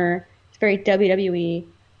timer. It's very WWE.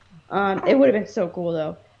 It would have been so cool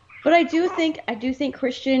though. But I do think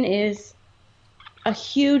Christian is a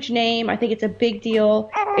huge name. I think it's a big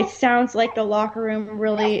deal. It sounds like the locker room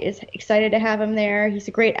really is excited to have him there. He's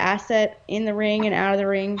a great asset in the ring and out of the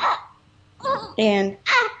ring. And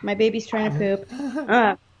my baby's trying to poop.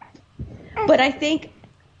 Uh, but I think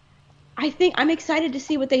I'm excited to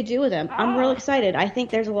see what they do with him. I'm real excited. I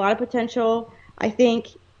think there's a lot of potential. I think,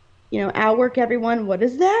 outwork everyone. What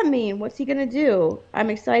does that mean? What's he gonna do?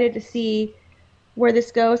 I'm excited to see where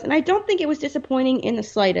this goes. And I don't think it was disappointing in the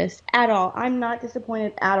slightest at all. I'm not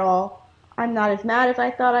disappointed at all. I'm not as mad as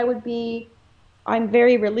I thought I would be. I'm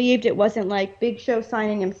very relieved it wasn't like Big Show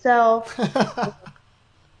signing himself.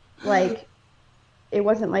 Like it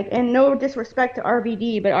wasn't like, and no disrespect to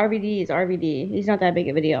RVD, but RVD is RVD. He's not that big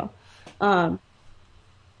of a deal. Um,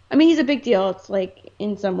 I mean, he's a big deal. It's like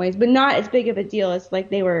in some ways, but not as big of a deal as like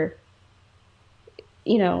they were,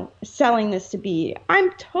 selling this to be.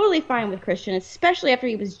 I'm totally fine with Christian, especially after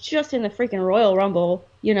he was just in the freaking Royal Rumble.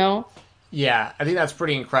 Yeah, I think that's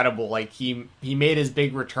pretty incredible. Like he made his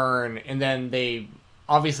big return, and then they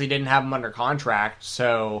obviously didn't have him under contract.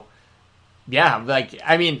 So yeah, like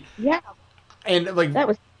I mean, Yeah, and like that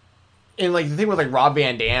was. the thing with like Rob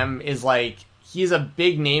Van Dam is like he's a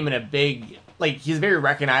big name and a big like he's a very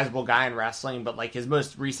recognizable guy in wrestling, but like his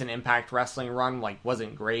most recent Impact Wrestling run like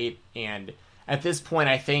wasn't great. And at this point,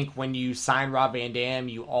 I think when you sign Rob Van Dam,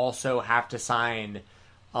 you also have to sign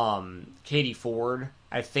Katie Ford.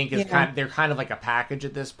 I think is Yeah. they're kind of like a package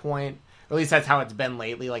at this point. Or at least that's how it's been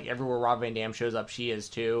lately. Like everywhere Rob Van Dam shows up, she is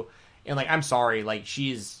too. And like I'm sorry, like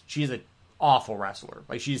she's a awful wrestler.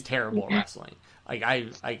 Like she's terrible at Yeah. wrestling. Like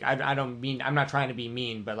I don't mean I'm not trying to be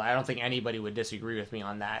mean, but I don't think anybody would disagree with me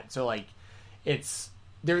on that. So like it's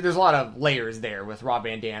there's a lot of layers there with Rob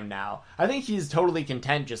Van Dam now. I think he's totally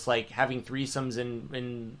content just like having threesomes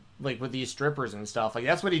and like with these strippers and stuff. Like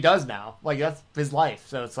that's what he does now. Like that's his life.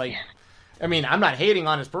 So it's like I mean, I'm not hating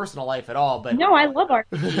on his personal life at all, but No, I love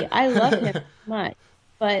RVD. I love him so much,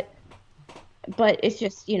 but it's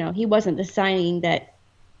just he wasn't the signing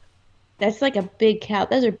that's like a big cow.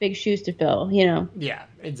 Those are big shoes to fill. yeah, And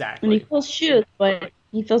he exactly. fills shoes, but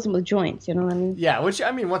he fills them with joints. You know what I mean? Yeah, which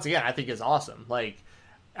I mean, once again, I think is awesome. Like,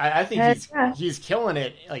 I think Yeah. he's killing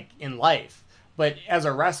it like in life, but as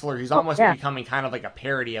a wrestler, he's Oh almost yeah. becoming kind of like a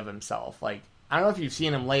parody of himself. Like, I don't know if you've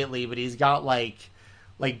seen him lately, but he's got like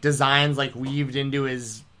designs like weaved into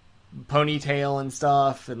his ponytail and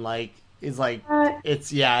stuff, and like is like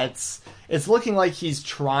it's yeah, it's looking like he's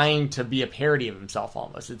trying to be a parody of himself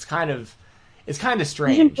almost. It's kind of He's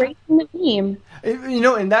strange. embracing the meme.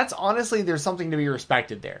 And that's honestly there's something to be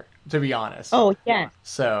respected there, to be honest. Oh yeah.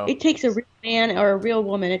 So It takes a real man or a real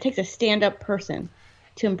woman. It takes a stand-up person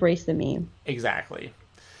to embrace the meme. exactly.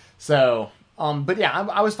 So But yeah,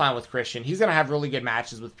 I was fine with Christian. He's gonna have really good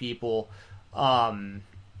matches with people. Um,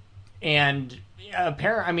 and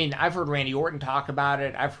apparently, I mean, I've heard Randy Orton talk about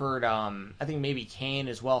it. I've heard, I think maybe Kane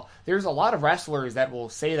as well. There's a lot of wrestlers that will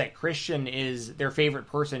say that Christian is their favorite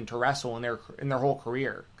person to wrestle in their whole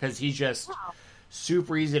career because he's just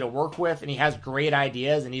super easy to work with and he has great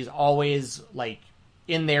ideas and he's always like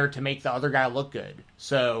in there to make the other guy look good.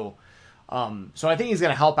 So I think he's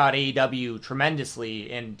going to help out AEW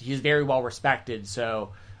tremendously, and he's very well respected. So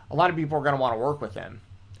a lot of people are going to want to work with him.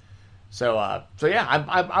 So yeah,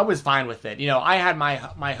 I was fine with it. You know, I had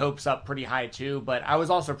my hopes up pretty high too, but I was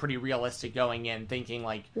also pretty realistic going in, thinking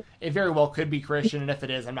like it very well could be Christian, and if it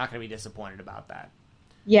is, I'm not going to be disappointed about that.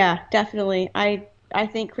 Yeah, definitely. I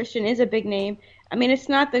think Christian is a big name. I mean, it's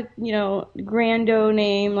not the, grando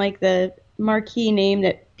name, like the marquee name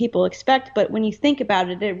that people expect, but when you think about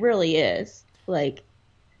it, it really is. Like,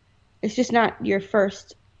 it's just not your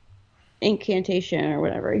first incantation or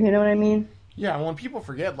whatever. You know what I mean? Yeah, when people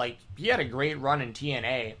forget, like he had a great run in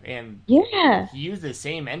TNA, and Yeah. he used the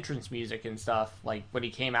same entrance music and stuff like when he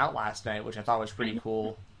came out last night, which I thought was pretty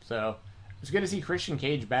cool. So it's good to see Christian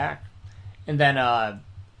Cage back. And then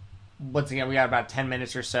once again, we got about 10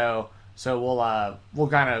 minutes or so, so we'll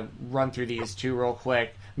kind of run through these two real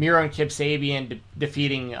quick. Miro and Kip Sabian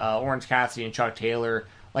defeating Orange Cassidy and Chuck Taylor.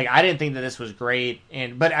 Like I didn't think that this was great,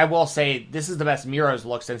 but I will say this is the best Miro's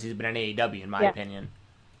look since he's been in AEW, in my Yeah. opinion.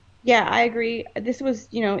 Yeah, I agree. This was,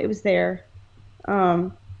 it was there.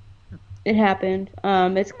 Um, it happened.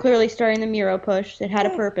 It's clearly starting the Miro push. It had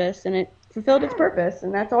a purpose and it fulfilled its purpose,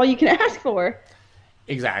 and that's all you can ask for.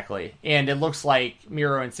 Exactly, and it looks like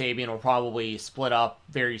Miro and Sabian will probably split up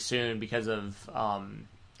very soon because of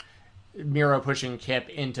Miro pushing Kip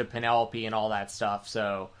into Penelope and all that stuff.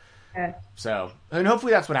 Yeah. And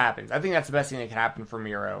hopefully that's what happens. I think that's the best thing that can happen for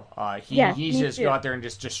Miro. Yeah, He's me just go too. out there and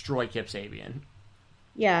just destroy Kip Sabian.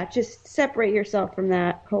 Yeah, just separate yourself from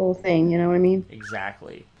that whole thing, you know what I mean?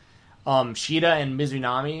 Exactly. Shida and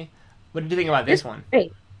Mizunami. What did you think about This this one?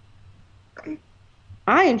 great.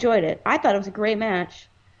 I enjoyed it. I thought it was a great match.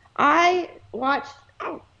 I watched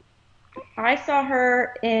I saw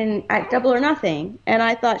her in at Double or Nothing and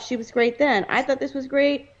I thought she was great then. I thought this was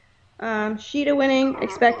great. Sheeta winning,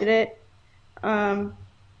 expected it. Um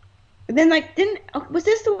then like didn't was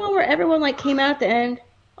this the one where everyone like came out at the end?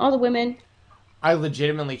 All the women? I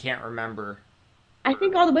legitimately can't remember. I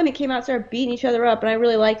think all the women came out and started beating each other up and I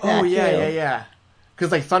really liked Oh that yeah, yeah, too. yeah.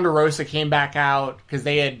 Because like Thunder Rosa came back out because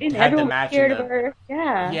they had And had the everyone was match in scared of the. her.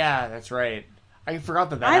 Yeah. Yeah, that's right. I forgot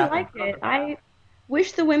that that I happened. liked it. I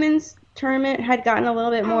wish the women's tournament had gotten a little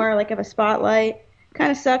bit more like of a spotlight. Kind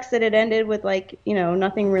of sucks that it ended with like,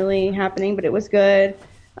 nothing really happening, but it was good.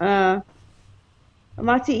 Uh,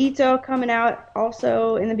 Matsu Ito coming out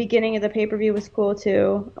also in the beginning of the pay-per-view was cool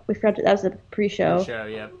too. We forgot that was the pre-show. Pre-show,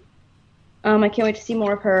 yep. I can't wait to see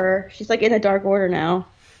more of her. She's like in the Dark Order now.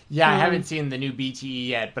 Yeah, I haven't Um, seen the new BTE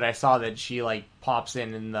yet, but I saw that she like pops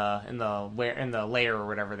in the lair or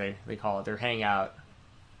whatever they call it, their hangout.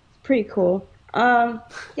 it's pretty cool. Yeah,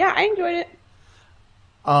 I enjoyed it.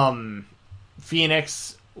 Um,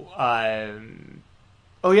 Phoenix. Um,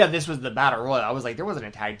 oh yeah, this was the battle royal. I was like, there wasn't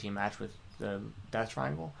a tag team match with the Death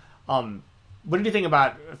Triangle. What did you think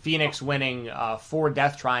about Phoenix winning for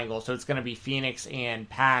Death Triangle? So it's going to be Phoenix and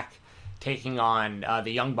Pac taking on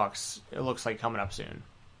the Young Bucks. It looks like coming up soon.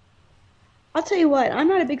 I'll tell you what, I'm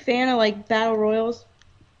not a big fan of like battle royals,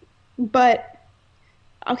 but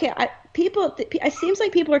okay, it seems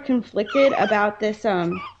like people are conflicted about this.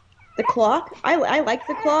 The clock. I like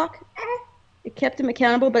the clock. It kept them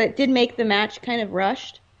accountable, but it did make the match kind of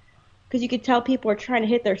rushed because you could tell people were trying to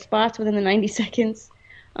hit their spots within the 90 seconds.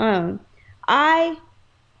 Um, I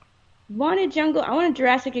I wanted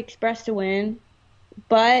Jurassic Express to win,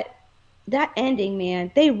 but that ending,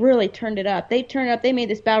 man, they really turned it up. They turned it up. They made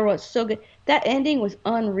this battle royal so good. That ending was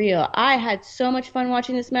unreal. I had so much fun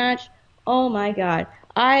watching this match. Oh my god,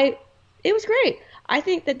 I it was great. I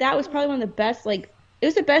think that was probably one of the best. Like it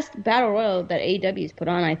was the best battle royal that AEW's put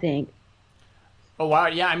on. I think. Oh wow,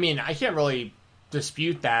 yeah. I mean, I can't really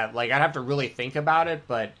dispute that. Like, I'd have to really think about it,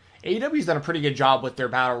 but AEW's done a pretty good job with their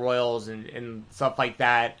battle royals and stuff like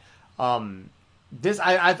that. Um, and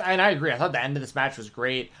I agree. I thought the end of this match was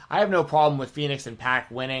great. I have no problem with Phoenix and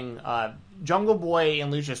Pac winning. Jungle Boy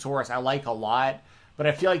and Luchasaurus I like a lot, but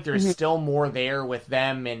I feel like there's Mhm. still more there with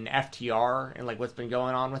them and FTR and like what's been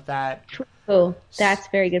going on with that. Oh, that's a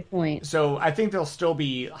very good point. So I think they'll still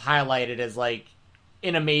be highlighted as like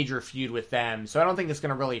in a major feud with them. So I don't think it's going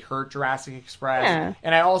to really hurt Jurassic Express. Yeah.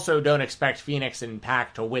 And I also don't expect Phoenix and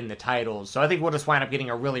Pac to win the titles. So I think we'll just wind up getting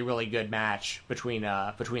a really, really good match between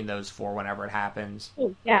those four whenever it happens.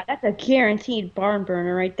 Oh, yeah, that's a guaranteed barn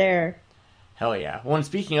burner right there. Hell yeah. Well, and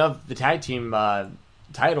speaking of the tag team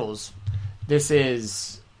titles, this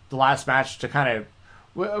is the last match to kind of.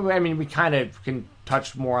 I mean, we kind of can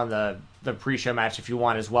touch more on the pre-show match if you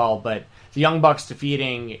want as well, but the Young Bucks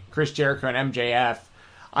defeating Chris Jericho and MJF.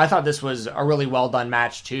 I thought this was a really well done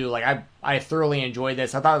match too. Like I thoroughly enjoyed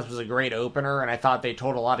this. I thought this was a great opener, and I thought they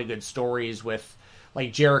told a lot of good stories with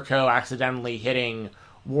like Jericho accidentally hitting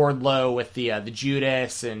Wardlow with the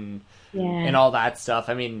Judas and Yeah. all that stuff.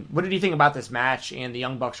 I mean, what did you think about this match and the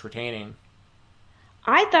Young Bucks retaining?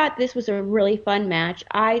 I thought this was a really fun match.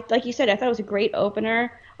 Like you said, I thought it was a great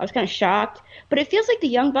opener. I was kind of shocked, but it feels like the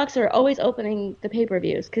Young Bucks are always opening the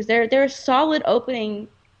pay-per-views because they're a solid opening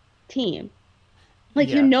team. Like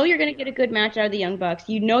you Yeah, know you're gonna get a good match out of the Young Bucks.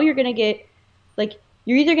 You know you're gonna get like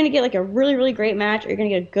you're either gonna get like a really really great match or you're gonna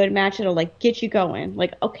get a good match that'll like get you going.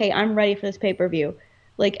 Like okay, I'm ready for this pay-per-view.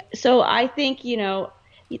 Like so, I think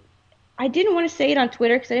I didn't want to say it on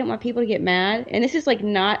Twitter because I didn't want people to get mad. And this is like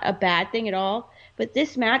not a bad thing at all. But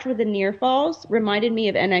this match with the near falls reminded me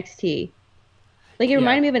of NXT. Like it yeah.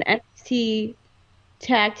 reminded me of an NXT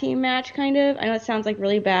tag team match, kind of. I know it sounds like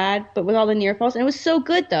really bad, but with all the near falls, and it was so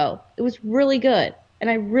good though. It was really good, and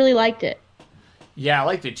I really liked it. Yeah, I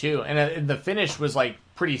liked it too. And the finish was like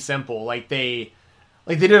pretty simple. Like they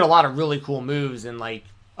did a lot of really cool moves and like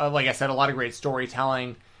I said, a lot of great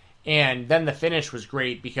storytelling. And then the finish was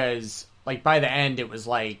great because like by the end it was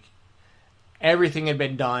like everything had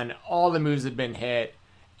been done, all the moves had been hit,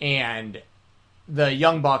 and the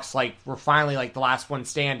Young Bucks like were finally like the last one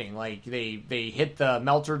standing. Like they hit the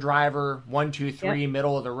Melter driver, one, two, Yep. three,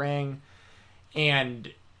 middle of the ring,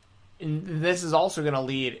 and this is also going to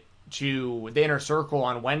lead to the Inner Circle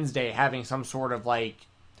on Wednesday having some sort of like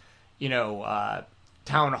you know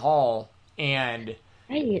town hall. And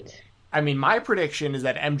Right. I mean, my prediction is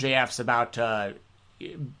that MJF's about to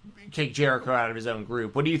kick Jericho out of his own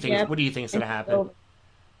group. What do you think? Yep. What do you think is going And to happen? so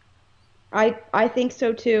I think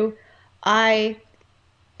so too. I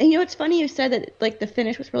and it's funny you said that like the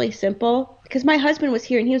finish was really simple because my husband was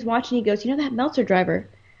here and he was watching. He goes, that Meltzer driver,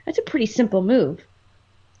 that's a pretty simple move.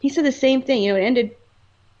 He said the same thing. It ended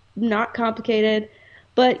not complicated,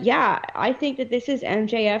 but yeah, I think that this is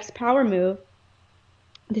MJF's power move.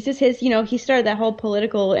 This is his. He started that whole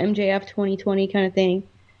political MJF 2020 kind of thing.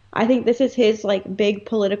 I think this is his like big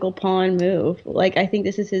political pawn move. Like I think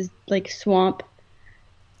this is his like swamp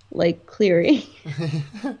like clearing.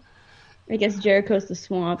 I guess Jericho's the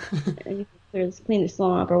swamp, and you can clean the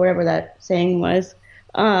swamp or whatever that saying was.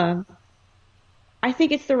 Um, I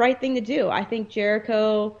think it's the right thing to do. I think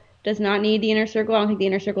Jericho does not need the inner circle. I don't think the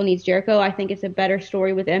inner circle needs Jericho. I think it's a better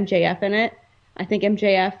story with MJF in it. I think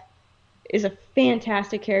MJF is a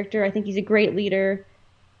fantastic character. I think he's a great leader,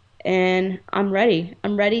 and I'm ready.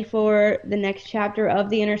 I'm ready for the next chapter of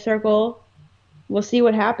the inner circle. We'll see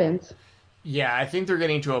what happens. Yeah, I think they're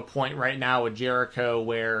getting to a point right now with Jericho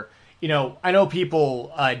where I know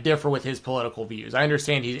people differ with his political views. I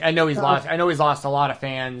understand I know he's Oh, lost. I know he's lost a lot of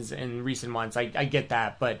fans in recent months. I get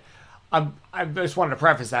that, but I just wanted to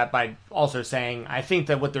preface that by also saying I think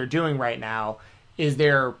that what they're doing right now is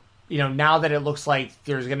now that it looks like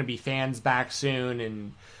there's going to be fans back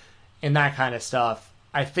soon and that kind of stuff.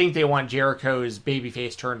 I think they want Jericho's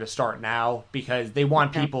babyface turn to start now because they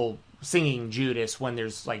want yeah. people singing Judas when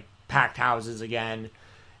there's like packed houses again,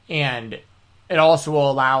 and it also will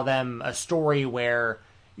allow them a story where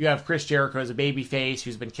you have Chris Jericho as a babyface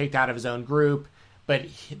who's been kicked out of his own group, but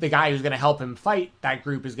the guy who's going to help him fight that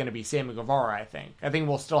group is going to be Sammy Guevara. I think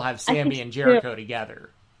we'll still have I think Sammy and so too. Jericho together.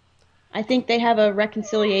 I think they have a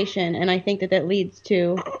reconciliation, and I think that leads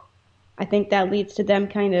to, I think that leads to them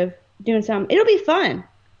kind of doing something. It'll be fun.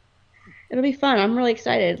 It'll be fun. I'm really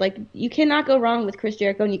excited. Like you cannot go wrong with Chris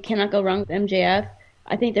Jericho, and you cannot go wrong with MJF.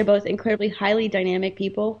 I think they're both incredibly highly dynamic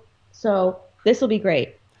people. So this will be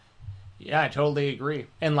great. Yeah, I totally agree.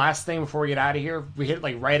 And last thing before we get out of here, we hit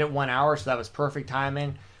like right at 1 hour, so that was perfect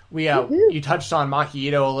timing. Woohoo. You touched on Maki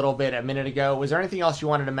Ito a little bit a minute ago. Was there anything else you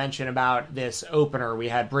wanted to mention about this opener? We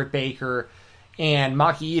had Britt Baker and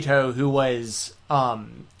Maki Ito, who was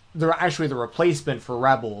actually the replacement for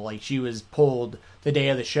Rebel. Like she was pulled the day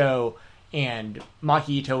of the show, and Maki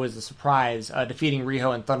Ito was the surprise, defeating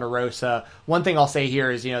Riho and Thunder Rosa. One thing I'll say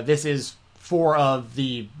here is, this is four of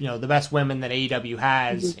the best women that AEW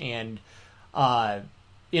has, Mhm. and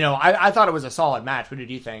I thought it was a solid match. What did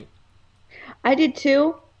you think? I did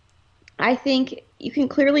too. I think you can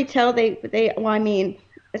clearly tell well, I mean,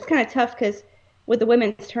 it's kind of tough because with the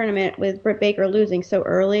women's tournament with Britt Baker losing so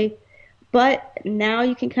early. But now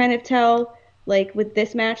you can kind of tell, like with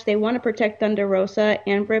this match, they want to protect Thunder Rosa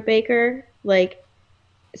and Britt Baker. Like,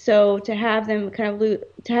 so to have them kind of lose,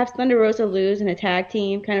 to have Thunder Rosa lose in a tag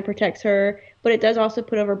team kind of protects her, but it does also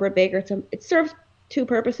put over Britt Baker. So it serves two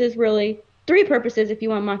purposes, really. Three purposes if you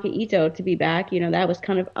want Maki Ito to be back. That was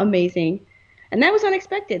kind of amazing. And that was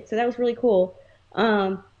unexpected, so that was really cool.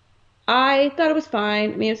 Um, I thought it was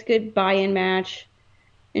fine. I mean, it was a good buy-in match.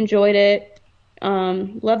 Enjoyed it.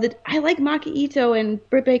 Loved it. I like Maki Ito and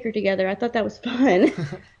Britt Baker together. I thought that was fun.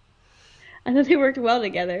 I thought they worked well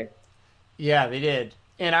together. Yeah, they did.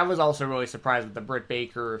 And I was also really surprised with the Britt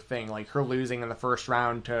Baker thing, like her losing in the first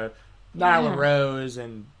round to Nyla Yeah. Rose.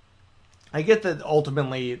 And I get that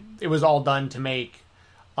ultimately it was all done to make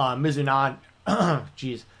Mizunami,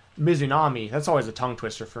 jeez, Mizunami, that's always a tongue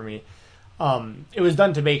twister for me. It was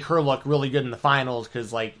done to make her look really good in the finals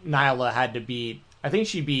because, like, Nyla had to beat, I think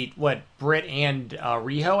she beat, what, Britt and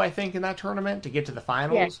Riho, I think, in that tournament to get to the Yeah.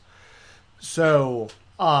 finals. So,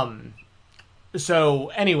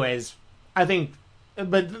 anyways, I think,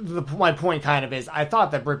 but my point kind of is, I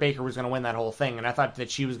thought that Britt Baker was going to win that whole thing, and I thought that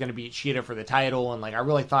she was going to beat Sheeta for the title, and like I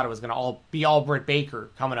really thought it was going to all Britt Baker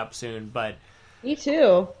coming up soon, Me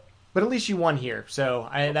too. but at least she won here, so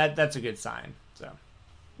that's a good sign. So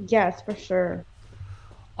Yes, for sure.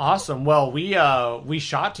 awesome. Well, we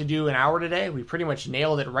shot to do an hour today. We pretty much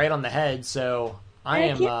nailed it right on the head. So I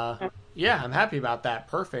Heck am yeah. yeah, I'm happy about that.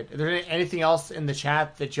 Perfect. Is there anything else in the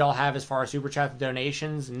chat that y'all have as far as super chat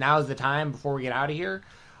donations? Now's the time before we get out of here.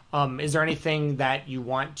 Is there anything that you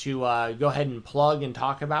want to go ahead and plug and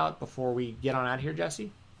talk about before we get on out of here, Jesse?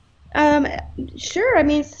 Um, sure. I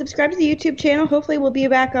mean, subscribe to the YouTube channel. Hopefully, we'll be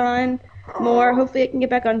back on more. Hopefully, I can get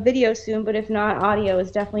back on video soon. But if not, audio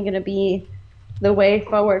is definitely going to be the way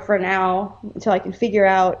forward for now until I can figure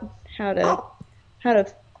out how to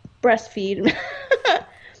breastfeed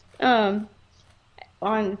um,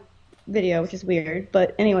 on video, which is weird.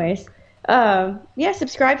 But anyways, yeah,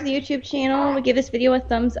 subscribe to the YouTube channel. Give this video a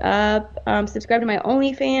thumbs up. Subscribe to my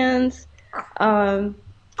OnlyFans. Um,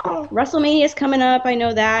 WrestleMania is coming up. I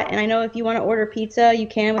know that, and I know if you want to order pizza, you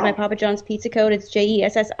can with my Papa John's pizza code. It's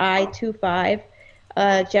JESSI25.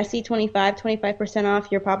 Jesse 25%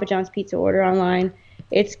 off your Papa John's pizza order online.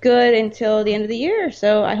 It's good until the end of the year,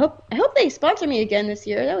 so I hope they sponsor me again this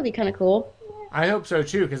year. That would be kind of cool. I hope so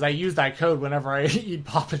too, because I use that code whenever I eat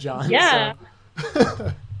Papa John's. Yeah.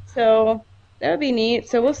 So So that would be neat.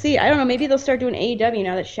 So we'll see. I don't know. Maybe they'll start doing AEW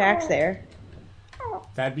now that Shaq's there.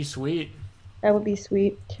 that'd be sweet. That would be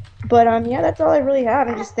sweet. But yeah, that's all I really have.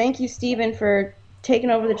 And just thank you, Steven, for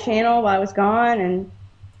taking over the channel while I was gone. And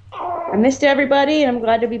I missed everybody, and I'm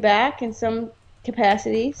glad to be back in some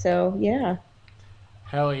capacity. So yeah.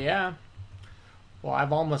 Hell yeah. Well,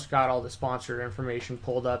 I've almost got all the sponsored information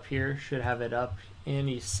pulled up here. Should have it up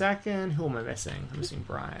any second. Who am I missing? I'm missing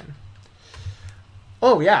Brian.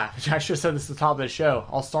 Oh yeah, I should have said this at the top of the show.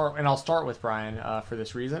 I'll start with Brian for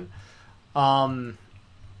this reason. Um,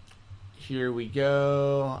 Here we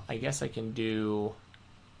go. I guess I can do.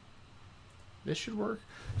 This should work.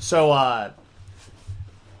 So,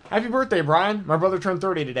 happy birthday, Brian! My brother turned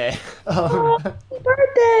 30 today. Oh, happy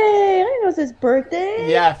birthday! I didn't know it was his birthday.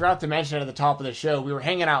 Yeah, I forgot to mention at the top of the show, we were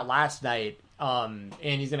hanging out last night, and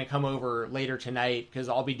he's gonna come over later tonight because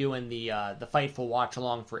I'll be doing the Fightful watch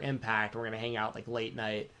along for Impact. We're gonna hang out like late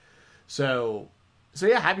night. So,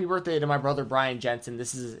 yeah, happy birthday to my brother Brian Jensen.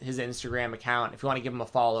 This is his Instagram account. If you want to give him a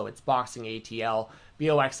follow, it's Boxing ATL,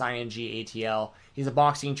 BOXING ATL. He's a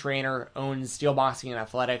boxing trainer, owns Steel Boxing and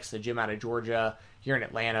Athletics, a gym out of Georgia here in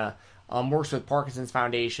Atlanta. Works with Parkinson's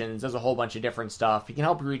Foundations, does a whole bunch of different stuff. He can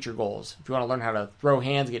help you reach your goals. If you want to learn how to throw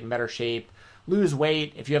hands, get in better shape, lose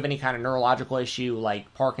weight, if you have any kind of neurological issue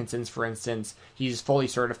like Parkinson's, for instance, he's fully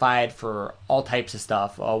certified for all types of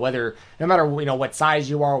stuff. Whether no matter what size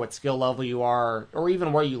you are, what skill level you are, or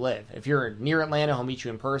even where you live. If you're near Atlanta, he'll meet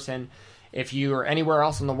you in person. If you're anywhere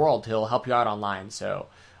else in the world, he'll help you out online. So,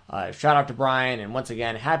 shout out to Brian, and once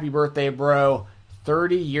again, happy birthday, bro!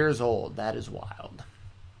 30 years old. That is wild.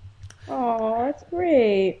 Oh, that's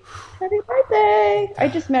great. Happy birthday! I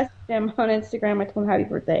just messaged him on Instagram. I told him happy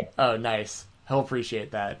birthday. Oh, nice. He'll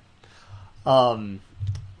appreciate that. Um,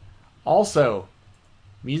 Also,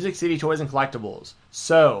 Music City Toys and Collectibles.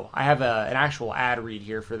 So, I have an actual ad read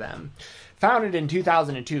here for them. Founded in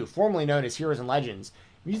 2002, formerly known as Heroes and Legends,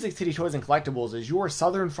 Music City Toys and Collectibles is your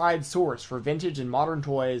southern fried source for vintage and modern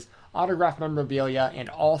toys, autographed memorabilia, and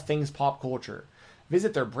all things pop culture.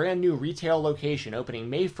 Visit their brand new retail location opening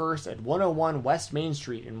May 1st at 101 West Main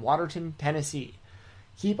Street in Waterton, Tennessee.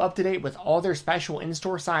 Keep up to date with all their special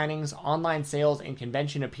in-store signings, online sales, and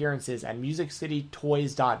convention appearances at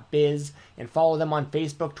MusicCityToys.biz and follow them on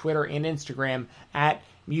Facebook, Twitter, and Instagram at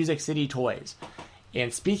Music City Toys.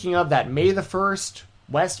 And speaking of that, May the 1st,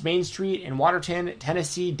 West Main Street in Waterton,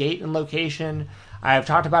 Tennessee, date and location. I've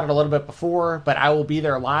talked about it a little bit before, but I will be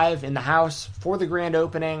there live in the house for the grand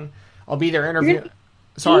opening. I'll be there interviewing.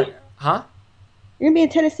 Sorry, huh? You're gonna be in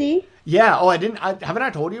Tennessee? Yeah. Oh, haven't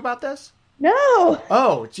I told you about this? No.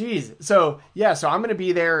 Oh, geez. So yeah, so I'm gonna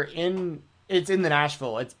be there it's in the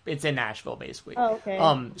Nashville. It's in Nashville basically. Oh, okay.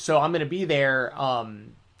 So I'm gonna be there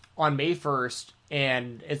on May 1st,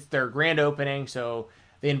 and it's their grand opening. So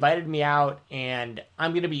they invited me out, and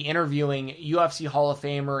I'm gonna be interviewing UFC Hall of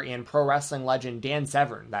Famer and pro wrestling legend Dan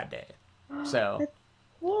Severn that day. So That's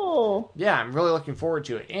cool. yeah, I'm really looking forward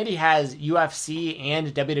to it. And he has UFC and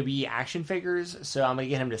WWE action figures, so I'm gonna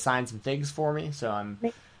get him to sign some things for me. So I'm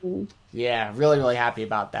yeah, really, really happy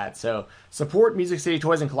about that. So support Music City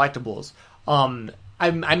Toys and Collectibles.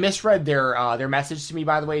 I misread their message to me,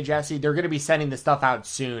 by the way, Jesse. They're going to be sending the stuff out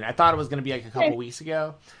soon. I thought it was going to be like a couple weeks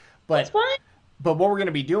ago, but That's fine. but what we're going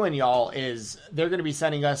to be doing, y'all, is they're going to be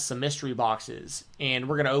sending us some mystery boxes, and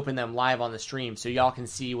we're going to open them live on the stream so y'all can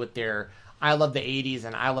see what their I Love the 80s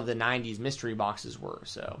and I Love the 90s mystery boxes were.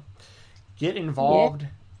 So get involved. Yeah.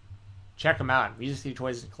 Check them out. Music City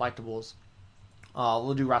Toys and Collectibles.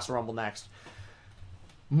 We'll do Wrestle Rumble next.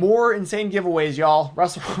 More insane giveaways, y'all.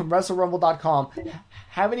 WrestleRumble.com.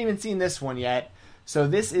 Haven't even seen this one yet. So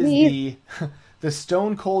this is the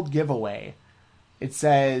Stone Cold giveaway. It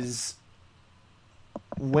says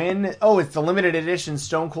it's the limited edition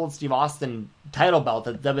Stone Cold Steve Austin title belt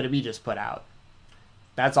that WWE just put out.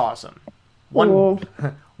 That's awesome.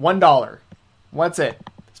 $1. What's it?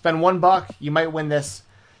 Spend $1, you might win this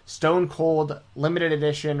Stone Cold limited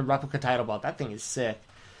edition replica title belt. That thing is sick.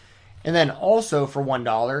 And then also for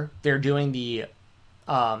 $1, they're doing the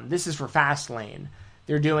this is for Fastlane.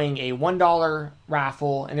 They're doing a $1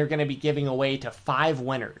 raffle, and they're going to be giving away to 5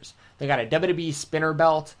 winners. They got a WWE spinner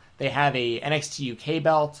belt. They have a NXT UK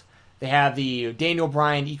belt. They have the Daniel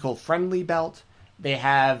Bryan eco-friendly belt. They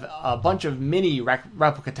have a bunch of mini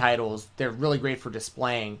replica titles. They're really great for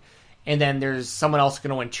displaying. And then there's someone else going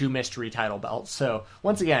to win 2 mystery title belts. So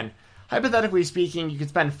once again, hypothetically speaking, you could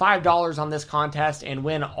spend $5 on this contest and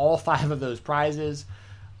win all 5 of those prizes.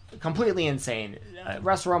 Completely insane.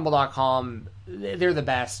 WrestleRumble.com, they're the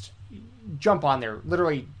best. Jump on there.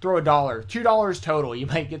 Literally throw $1, $2 total. You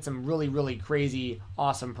might get some really, really crazy,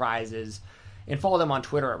 awesome prizes. And follow them on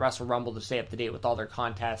Twitter at WrestleRumble to stay up to date with all their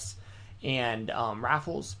contests and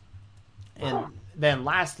raffles. And then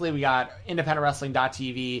lastly, we got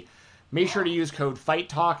IndependentWrestling.tv. Make sure to use code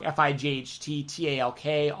FIGHTTALK,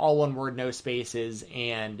 FIGHTTALK, all one word, no spaces,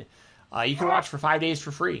 and you can watch for 5 days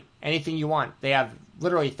for free. Anything you want. They have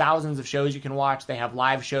literally thousands of shows you can watch. They have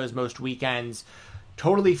live shows most weekends,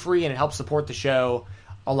 totally free, and it helps support the show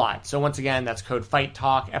a lot. So once again, that's code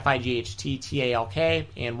FIGHTTALK, FIGHTTALK,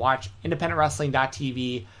 and watch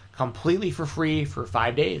IndependentWrestling.tv completely for free for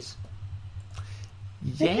 5 days.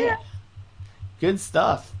 Yeah. Good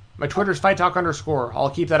stuff. My Twitter's FightTalk_. I'll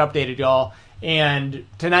keep that updated, y'all. And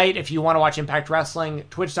tonight, if you want to watch Impact Wrestling,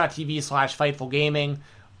 twitch.tv/FightfulGaming.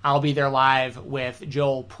 I'll be there live with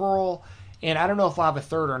Joel Pearl. And I don't know if we'll have a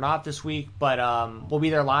third or not this week, but we'll be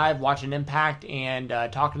there live watching Impact and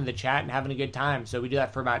talking to the chat and having a good time. So we do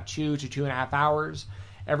that for about 2 to 2.5 hours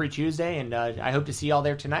every Tuesday, and I hope to see y'all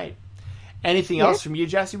there tonight. Anything else from you,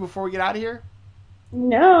 Jesse, before we get out of here?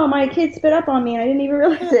 No, my kid spit up on me and I didn't even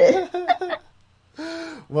realize it.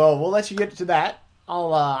 Well, we'll let you get to that.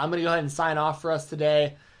 I'm going to go ahead and sign off for us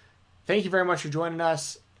today. Thank you very much for joining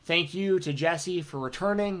us. Thank you to Jessie for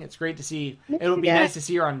returning. It's great to see. It would be nice to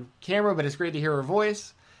see her on camera, but it's great to hear her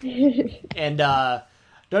voice. And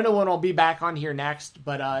don't know when I'll be back on here next,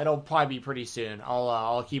 but it'll probably be pretty soon.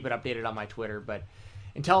 I'll keep it updated on my Twitter. But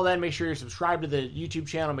until then, make sure you're subscribed to the YouTube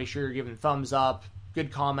channel. Make sure you're giving thumbs up,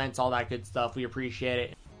 good comments, all that good stuff. We appreciate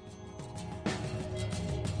it.